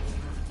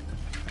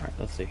 Alright,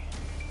 let's see.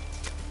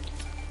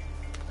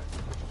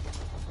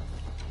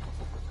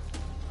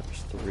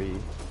 There's 3.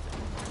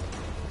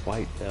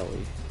 White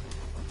belly.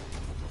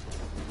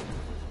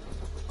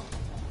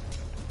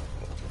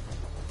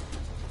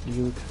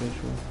 You look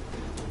special.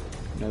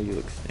 No, you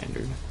look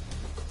standard.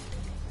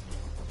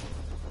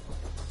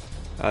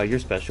 You're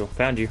special.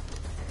 Found you.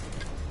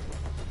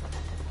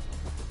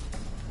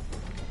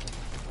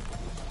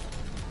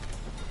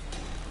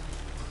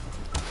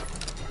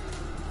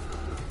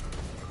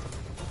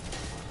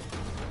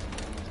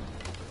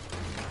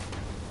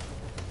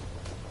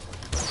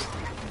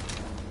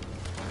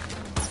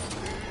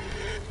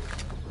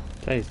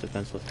 He's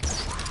defenseless.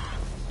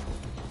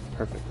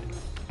 Perfect.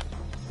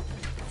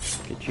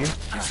 Get you.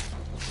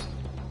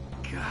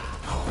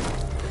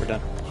 We're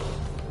done.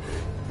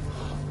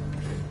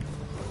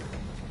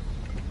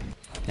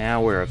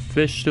 Now we're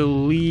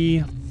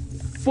officially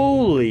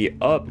fully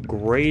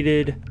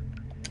upgraded.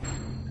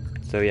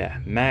 So yeah,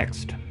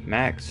 maxed.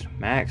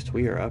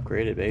 We are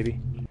upgraded, baby.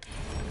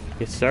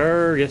 Yes,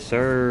 sir. Yes,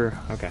 sir.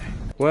 Okay.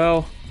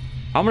 Well,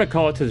 I'm going to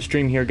call it to the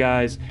stream here,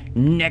 guys.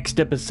 Next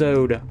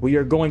episode, we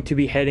are going to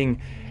be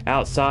heading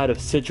outside of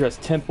Citra's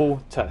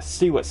temple to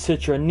see what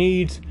Citra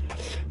needs.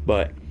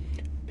 But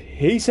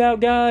peace out,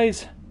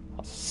 guys.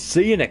 I'll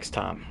see you next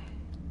time.